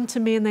people come to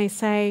me and they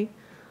say,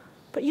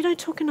 but you don't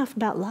talk enough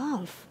about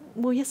love.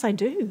 Well, yes, I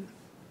do.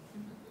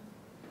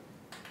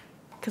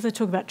 Because I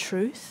talk about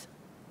truth.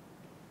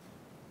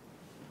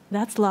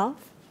 That's love.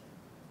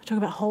 I talk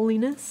about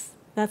holiness.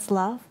 That's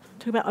love. I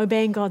talk about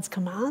obeying God's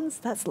commands.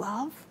 That's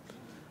love.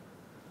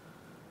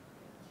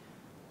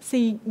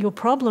 See, your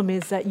problem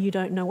is that you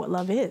don't know what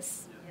love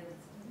is.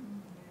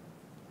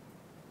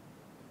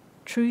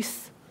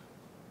 Truth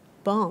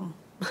bomb.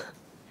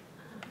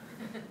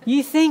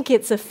 You think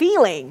it's a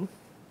feeling.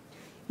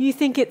 You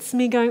think it's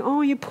me going,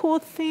 oh, you poor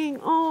thing.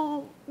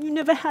 Oh, you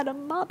never had a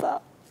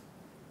mother.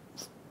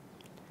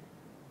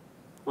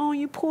 Oh,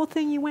 you poor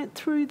thing, you went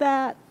through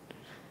that.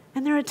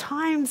 And there are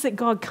times that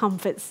God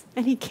comforts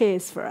and he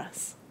cares for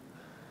us.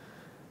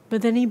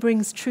 But then he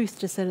brings truth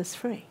to set us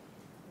free.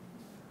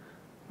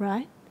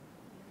 Right?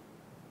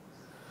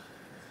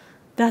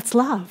 That's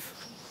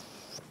love.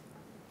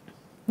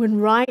 When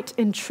right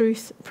and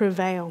truth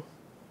prevail.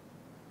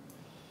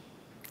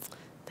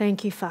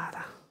 Thank you,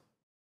 Father.